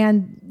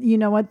 And you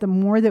know what? The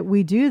more that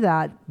we do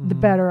that, the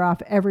better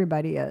off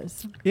everybody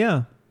is.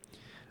 Yeah.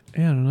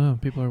 Yeah, I don't know.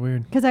 People are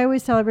weird. Because I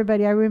always tell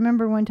everybody, I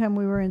remember one time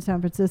we were in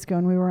San Francisco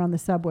and we were on the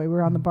subway. We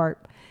were on the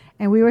BART.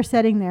 And we were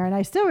sitting there. And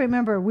I still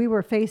remember we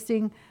were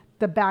facing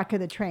the back of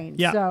the train.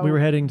 Yeah, so we were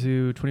heading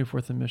to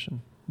 24th and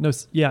Mission.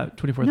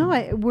 24th.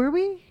 No, were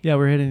we? Yeah,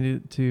 we're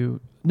heading to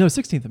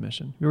 16th and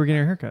Mission. We were getting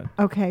our haircut.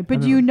 Okay,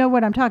 but you know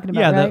what I'm talking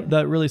about, right? Yeah,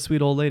 that really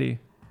sweet old lady.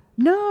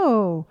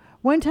 No,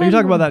 one time. Are you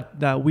talking about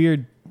that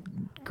weird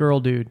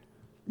girl dude?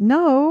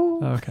 No.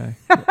 Okay.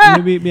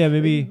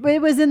 maybe.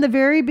 It was in the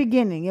very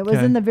beginning. It was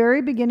in the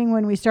very beginning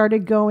when we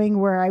started going,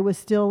 where I was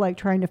still like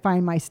trying to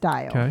find my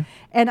style. Okay.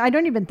 And I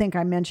don't even think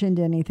I mentioned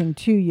anything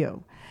to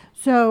you.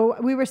 So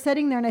we were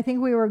sitting there, and I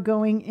think we were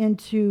going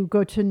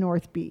go to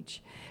North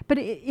Beach. But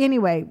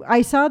anyway,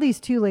 I saw these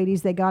two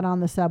ladies. They got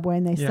on the subway,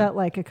 and they sat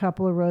like a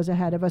couple of rows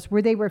ahead of us,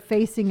 where they were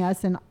facing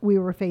us, and we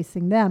were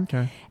facing them.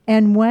 Okay.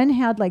 And one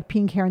had like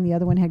pink hair, and the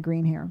other one had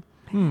green hair.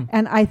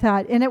 And I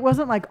thought, and it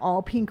wasn't like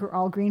all pink or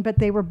all green, but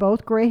they were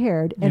both gray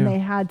haired, and they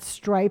had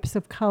stripes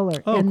of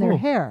color in their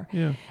hair.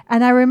 Yeah.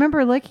 And I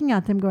remember looking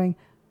at them going,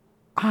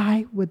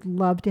 I would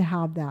love to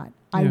have that.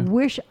 I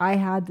wish I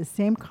had the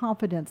same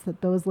confidence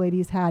that those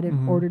ladies had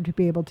in order to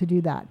be able to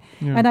do that.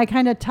 Yeah. And I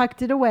kind of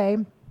tucked it away.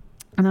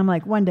 And I'm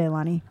like, one day,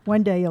 Lonnie,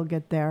 one day you'll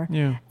get there.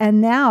 Yeah.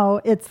 And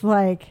now it's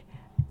like,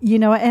 you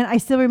know, and I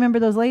still remember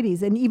those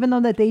ladies. And even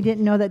though that they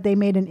didn't know that they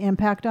made an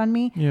impact on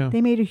me,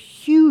 they made a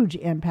huge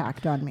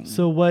impact on me.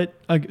 So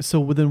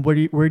then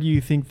where do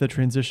you think the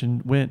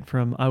transition went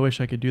from I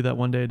wish I could do that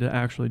one day to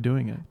actually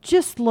doing it?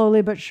 Just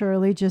slowly but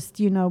surely, just,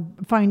 you know,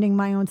 finding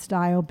my own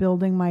style,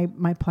 building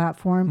my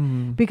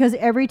platform. Because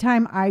every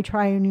time I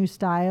try a new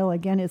style,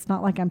 again, it's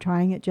not like I'm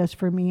trying it just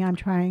for me. I'm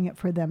trying it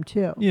for them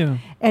too. Yeah.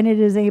 And it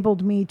has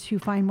enabled me to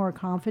find more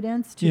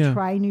confidence, to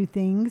try new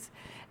things.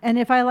 And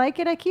if I like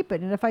it, I keep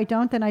it. And if I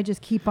don't, then I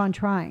just keep on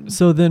trying.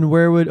 So then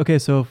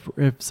so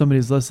if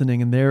somebody's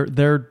listening and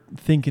they're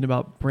thinking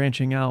about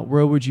branching out,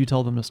 where would you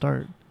tell them to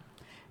start?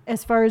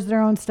 As far as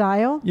their own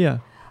style? Yeah.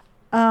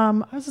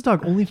 Um, How does this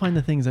dog only find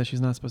the things that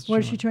she's not supposed to what chew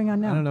is she on? chewing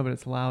on I now? don't know, but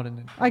it's loud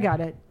and. I got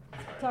it.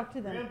 Talk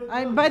to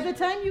them. By the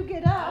time you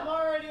get up.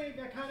 already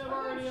kind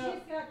of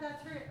She's got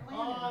that for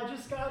Landon. I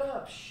just got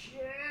up.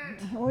 Shit.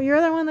 Well,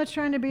 you're the one that's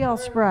trying to be all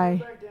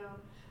spry.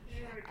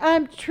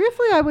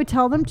 Truthfully, I would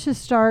tell them to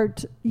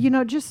start,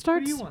 just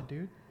start. What do you want,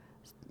 dude?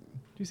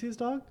 Do you see this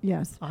dog?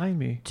 Yes. Eyeing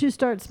me. To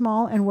start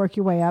small and work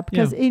your way up.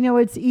 Because, Yeah.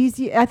 it's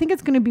easy. I think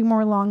it's going to be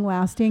more long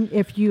lasting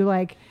if you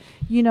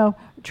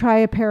try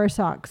a pair of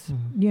socks.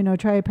 Mhm.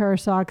 Try a pair of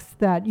socks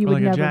that you Or would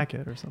like never. a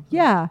jacket or something.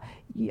 Yeah.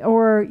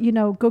 Or,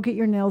 go get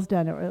your nails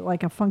done or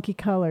like a funky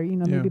color,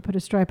 maybe put a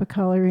stripe of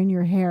color in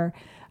your hair.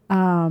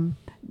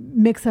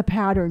 Mix a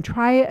pattern.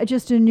 Try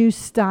just a new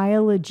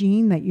style of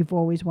jean that you've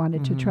always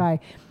wanted to try.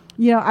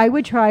 I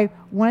would try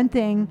one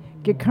thing,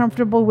 get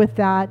comfortable with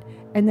that,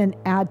 and then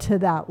add to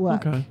that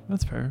look. Okay,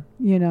 that's fair.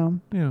 Yeah.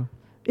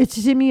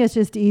 It's To me, it's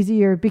just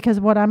easier because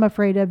what I'm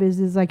afraid of is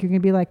like you're going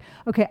to be like,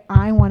 okay,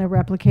 I want to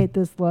replicate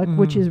this look,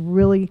 which is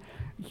really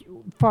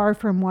far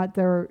from what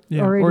they're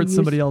already or it's used.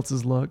 somebody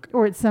else's look.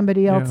 Or it's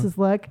somebody else's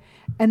look.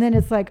 And then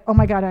it's like, oh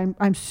my God,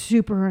 I'm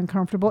super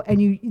uncomfortable.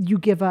 And you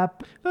give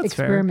up That's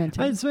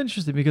experimenting. fair. It's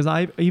interesting because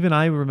I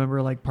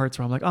remember like parts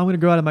where I'm like, I'm going to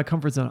go out of my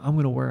comfort zone. I'm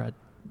going to wear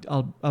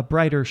a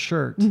brighter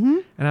shirt.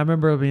 And I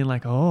remember being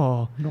like,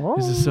 oh,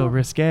 this is so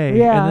risque.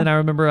 Yeah. And then I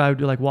remember I would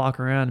like walk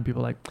around and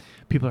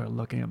people are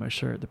looking at my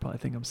shirt. They probably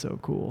think I'm so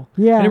cool.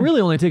 Yeah. And it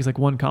really only takes like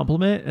one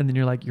compliment and then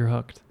you're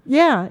hooked.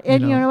 Yeah.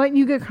 And You you know? know what?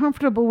 You get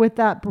comfortable with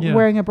that Yeah.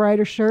 wearing a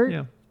brighter shirt.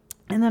 Yeah.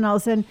 And then all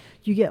of a sudden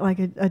you get like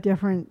a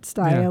different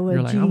style Yeah. of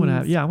You're like, jeans.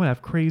 I'm gonna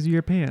have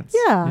crazier pants.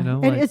 Yeah.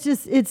 And And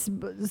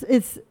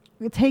it's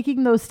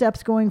taking those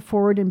steps going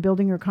forward and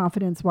building your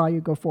confidence while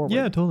you go forward.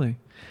 Yeah, totally.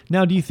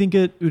 Now, do you think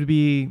it would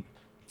be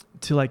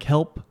to like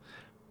help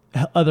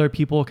other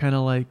people kind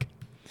of like,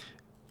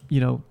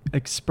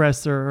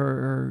 express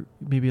or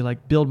maybe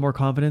like build more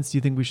confidence? Do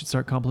you think we should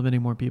start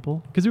complimenting more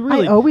people? Because we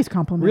really, I always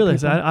compliment really,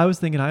 people. I was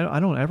thinking, I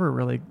don't ever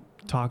really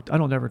I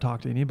don't ever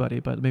talk to anybody,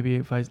 but maybe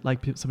if I like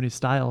somebody's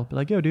style, be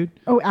like, yo, dude,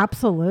 Oh,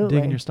 absolutely.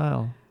 digging your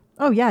style.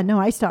 Oh, yeah. No,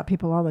 I stop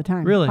people all the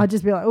time. Really? I'll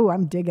just be like, oh,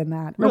 I'm digging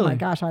that. Oh, my Really?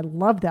 gosh, I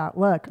love that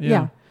look. Yeah.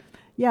 Yeah.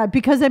 Yeah,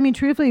 because,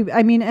 truthfully,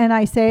 and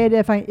I say it,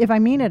 if I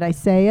mean it, I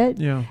say it.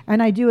 Yeah.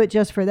 And I do it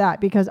just for that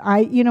because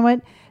you know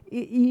what,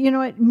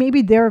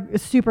 maybe they're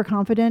super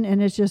confident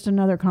and it's just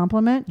another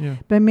compliment. Yeah.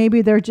 But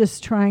maybe they're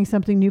just trying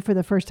something new for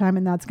the first time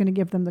and that's going to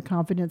give them the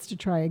confidence to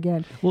try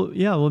again. Well,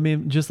 yeah. Well, I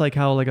mean, just like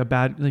how like a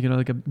bad,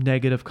 like a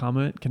negative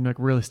comment can like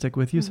really stick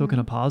with you, so can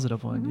a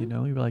positive one.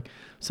 You're like,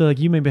 so like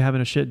you may be having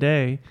a shit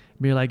day,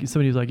 and you're like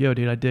somebody's like, yo,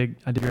 dude, I dig,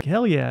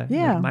 hell yeah,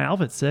 Yeah. Like, my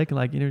outfit's sick, and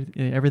like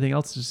everything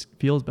else just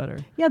feels better.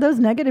 Yeah, those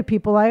negative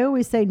people, I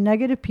always say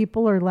negative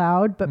people are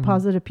loud, but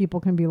positive people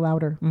can be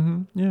louder.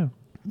 Yeah.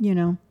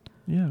 Yeah.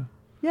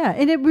 Yeah,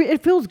 and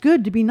it feels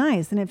good to be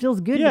nice, and it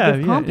feels good to give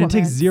And compliments. it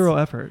takes zero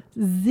effort.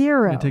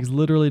 Zero. It takes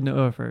literally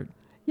no effort.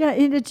 Yeah,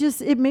 and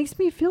it makes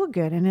me feel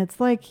good. And it's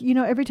like,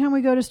 every time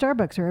we go to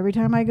Starbucks or every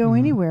time I go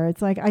anywhere,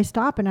 it's like I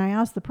stop and I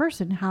ask the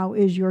person, how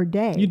is your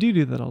day? You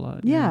do that a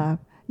lot. Yeah.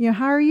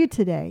 How are you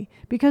today?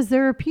 Because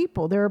they're a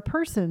people, they're a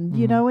person,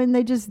 and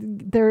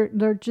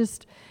they're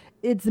just,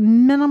 it's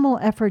minimal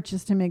effort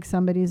just to make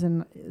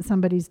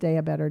somebody's day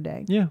a better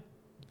day. Yeah.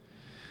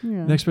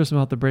 Yeah. Next person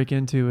we'll have to break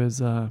into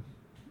is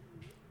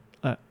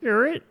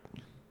Eric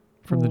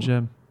from the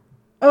gym.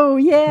 Oh,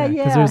 yeah.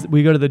 Because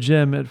we go to the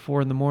gym at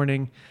 4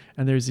 a.m.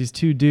 and there's these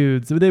two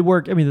dudes. They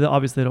work. I mean,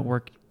 obviously they don't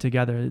work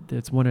together.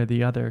 It's one or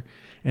the other.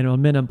 And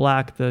on Men in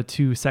Black, the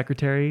two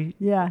secretary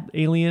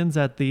aliens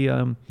at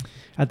the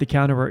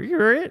counter were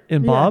Eric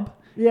and Bob.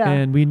 Yeah.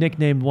 And we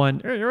nicknamed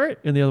one Eric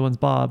and the other one's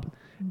Bob.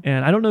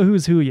 And I don't know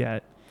who's who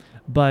yet.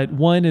 But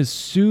one is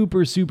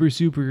super, super,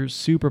 super,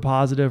 super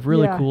positive,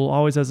 really cool,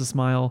 always has a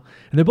smile.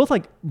 And they're both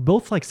like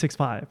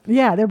 6'5".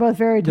 Yeah, they're both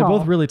very tall. They're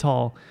both really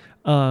tall.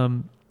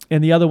 And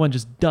the other one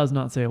just does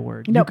not say a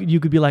word. Nope. You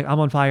could be like, I'm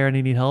on fire and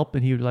I need help.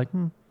 And he would be like,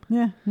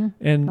 Yeah.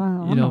 And,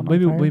 I'm not on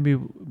fire. maybe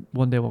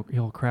one day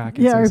he'll crack.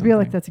 And Yeah, say or be something.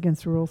 like, that's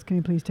against the rules. Can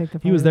you please take the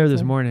fire? He was there this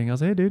outside?" morning. I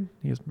was like, hey, dude.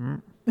 He goes,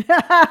 So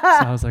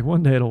I was like,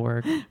 one day it'll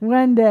work.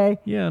 One day.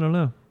 Yeah, I don't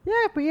know. Yeah,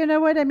 but you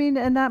know what? I mean,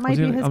 and that might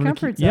be his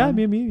comfort zone. Yeah,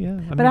 maybe, yeah.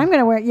 But I'm going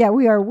to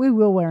wear, we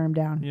will wear him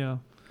down. Yeah.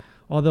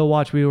 Although,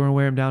 watch, we were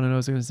wear him down and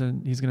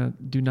he's going to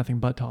do nothing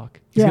but talk.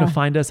 He's going to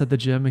find us at the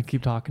gym and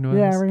keep talking to us.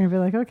 Yeah, we're going to be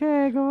like,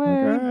 okay, go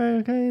away. Like, all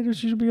right, okay,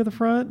 she should be at the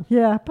front.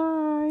 Yeah,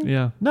 bye.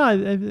 Yeah. No,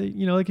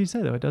 like you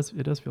say, though, it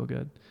does feel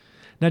good.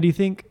 Now, do you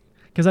think,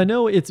 because I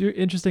know it's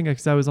interesting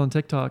because I was on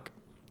TikTok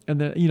and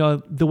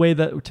the way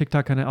that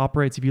TikTok kind of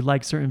operates, if you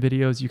like certain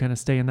videos, you kind of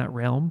stay in that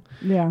realm.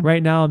 Yeah.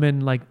 Right now I'm in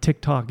like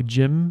TikTok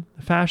gym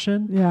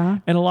fashion. Yeah.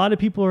 And a lot of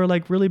people are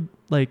like really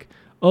like,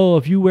 oh,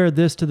 if you wear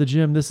this to the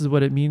gym, this is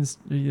what it means.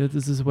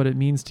 This is what it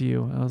means to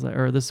you. I was like,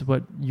 or this is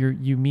what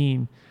you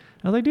mean.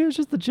 I was like, dude, it's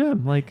just the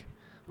gym. Like,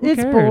 who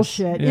It's cares?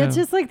 bullshit. Yeah. It's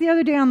just like the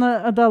other day on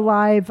the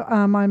live,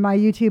 on my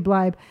YouTube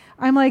live,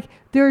 I'm like,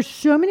 there's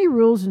so many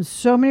rules and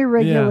so many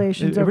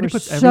regulations over Everybody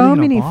puts so everything in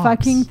a many box.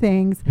 fucking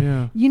things.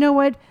 Yeah. You know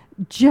what?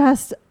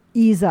 Just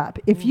ease up.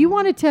 If you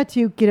want a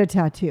tattoo, get a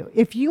tattoo.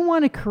 If you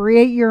want to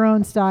create your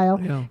own style,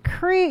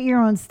 create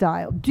your own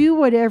style. Do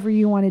whatever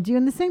you want to do.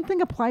 And the same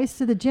thing applies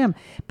to the gym.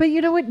 But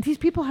you know what? These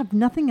people have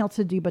nothing else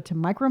to do but to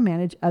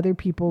micromanage other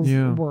people's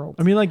world.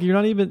 I mean, like, you're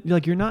not even,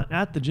 like, you're not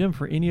at the gym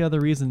for any other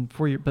reason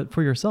but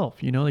for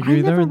yourself, you know? Like,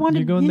 you're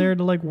going there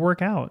to, like,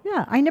 work out.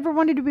 Yeah. I never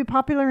wanted to be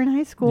popular in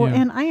high school,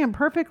 and I am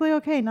perfectly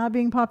okay not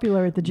being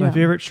popular at the gym. My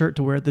favorite shirt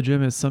to wear at the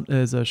gym is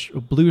a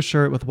blue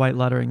shirt with white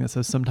lettering that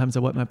says, "Sometimes I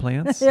wet my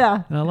plants."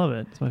 Yeah. And I love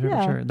it. It's my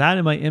favorite shirt. That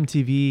and my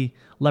MTV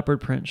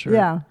leopard print shirt.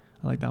 Yeah.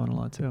 I like that one a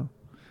lot too.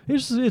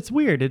 It's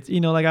weird. It's,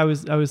 you know, like I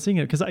was seeing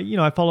it because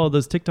I follow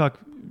those TikTok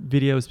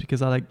videos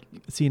because I like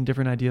seeing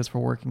different ideas for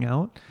working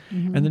out.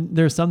 Mm-hmm. And then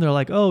there's some that are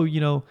like, oh,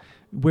 you know,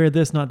 wear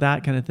this, not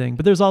that kind of thing.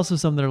 But there's also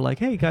some that are like,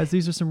 hey guys,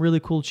 these are some really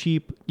cool,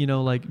 cheap, you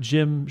know, like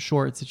gym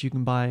shorts that you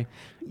can buy,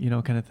 you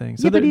know, kind of thing.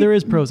 So there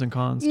is pros and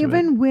cons to it.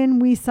 Even when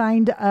we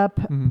signed up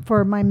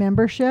for my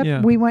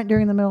membership, we went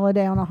during the middle of the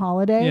day on a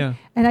holiday. Yeah.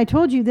 And I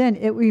told you then,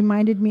 it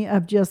reminded me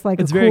of just like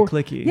it's very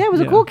cliquey. Yeah, it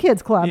was a cool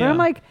kids club. Yeah. And I'm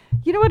like,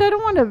 you know what? I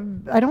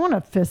don't want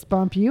to fist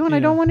bump you, and I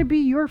don't want to be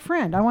your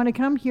friend. I want to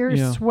come here,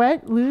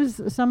 sweat,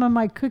 lose some of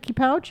my cookie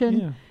pouch,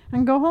 and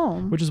go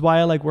home. Which is why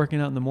I like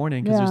working out in the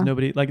morning, because there's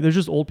nobody, like, there's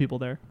just old people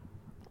there.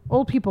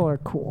 Old people are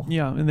cool.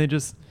 Yeah, and they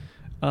just,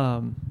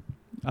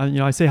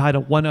 I say hi to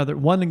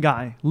one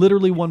guy,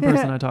 literally one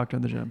person I talk to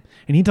in the gym,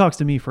 and he talks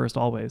to me first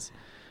always,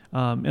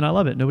 and I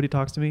love it. Nobody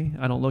talks to me.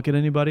 I don't look at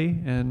anybody,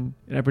 and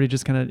everybody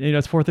just kind of, you know,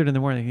 it's 4:30 in the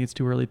morning. It's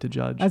too early to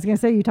judge. I was gonna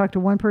say you talk to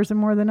one person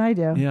more than I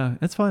do. Yeah,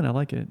 that's fine. I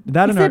like it.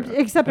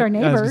 Except our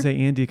neighbor. I was gonna say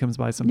Andy comes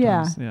by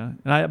sometimes. Yeah.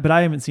 But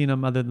I haven't seen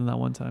him other than that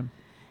one time.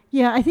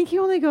 Yeah, I think he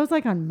only goes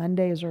like on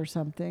Mondays or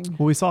something.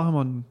 Well, we saw him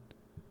on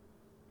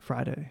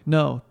Thursday.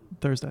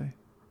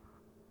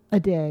 A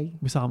day.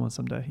 We saw him on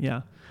some day.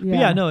 Yeah. But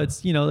yeah, no,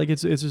 it's, you know, like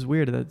it's just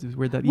weird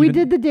that we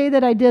did the day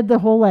that I did the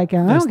whole like,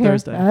 I don't care.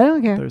 Thursday. I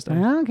don't care. Thursday.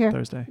 I don't care.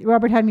 Thursday.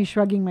 Robert had me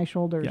shrugging my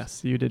shoulders.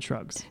 Yes, you did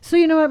shrugs. So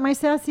you know what? My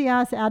sassy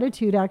ass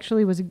attitude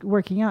actually was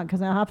working out,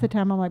 because half the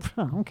time I'm like,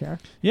 I don't care.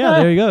 Yeah,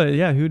 there you go.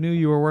 Yeah, who knew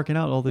you were working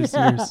out all these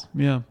years?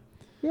 Yeah.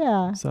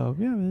 Yeah. So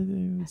yeah,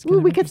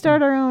 we could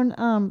start our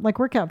own like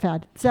workout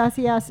fad.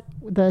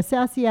 The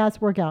sassy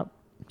ass workout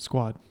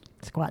squad.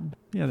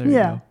 Yeah, there you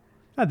go.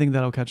 I think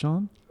that'll catch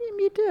on. Yeah,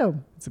 me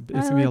too. It's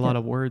gonna be a lot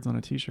of words on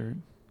a t-shirt.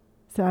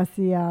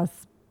 Sassy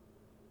ass.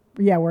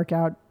 Yeah,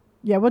 workout.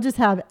 Yeah, we'll just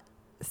have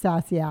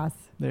sassy ass.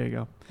 There you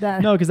go.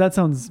 No, because that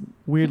sounds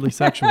weirdly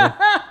sexual.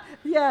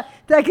 Yeah,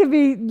 that could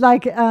be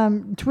like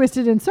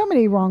twisted in so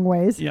many wrong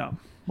ways. Yeah.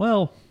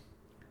 Well,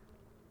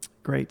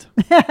 great.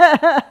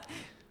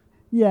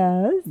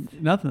 Yes.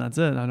 Nothing. That's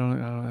it. I don't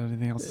have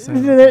anything else to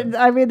say.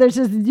 I mean, there's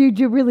just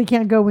you really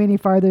can't go any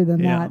farther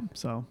than that.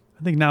 So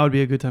I think now would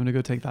be a good time to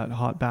go take that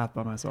hot bath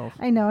by myself.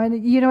 I know,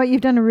 and you know what?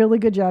 You've done a really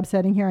good job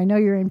setting here. I know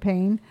you're in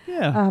pain.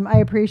 Yeah. I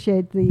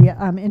appreciate the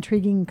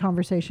intriguing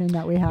conversation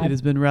that we had. It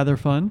has been rather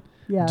fun.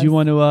 Yes. Do you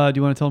want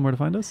to tell them where to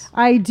find us?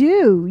 I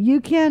do. You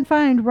can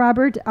find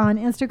Robert on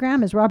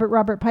Instagram as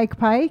Robert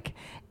Pike,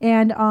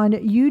 and on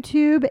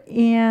YouTube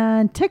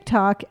and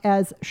TikTok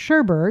as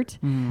Sherbert.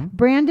 Mm-hmm.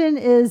 Brandon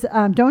is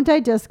Don't Die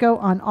Disco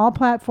on all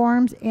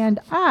platforms, and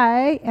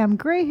I am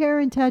Gray Hair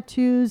and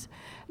Tattoos.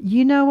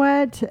 You know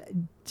what?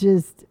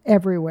 Just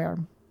everywhere.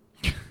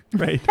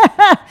 Right.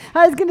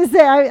 I was going to say,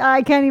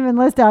 I can't even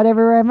list out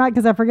everywhere I'm at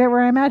because I forget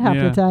where I'm at half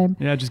the time.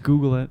 Yeah, just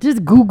Google it.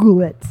 Just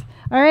Google it.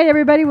 All right,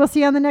 everybody. We'll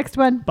see you on the next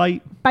one.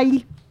 Bye.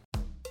 Bye.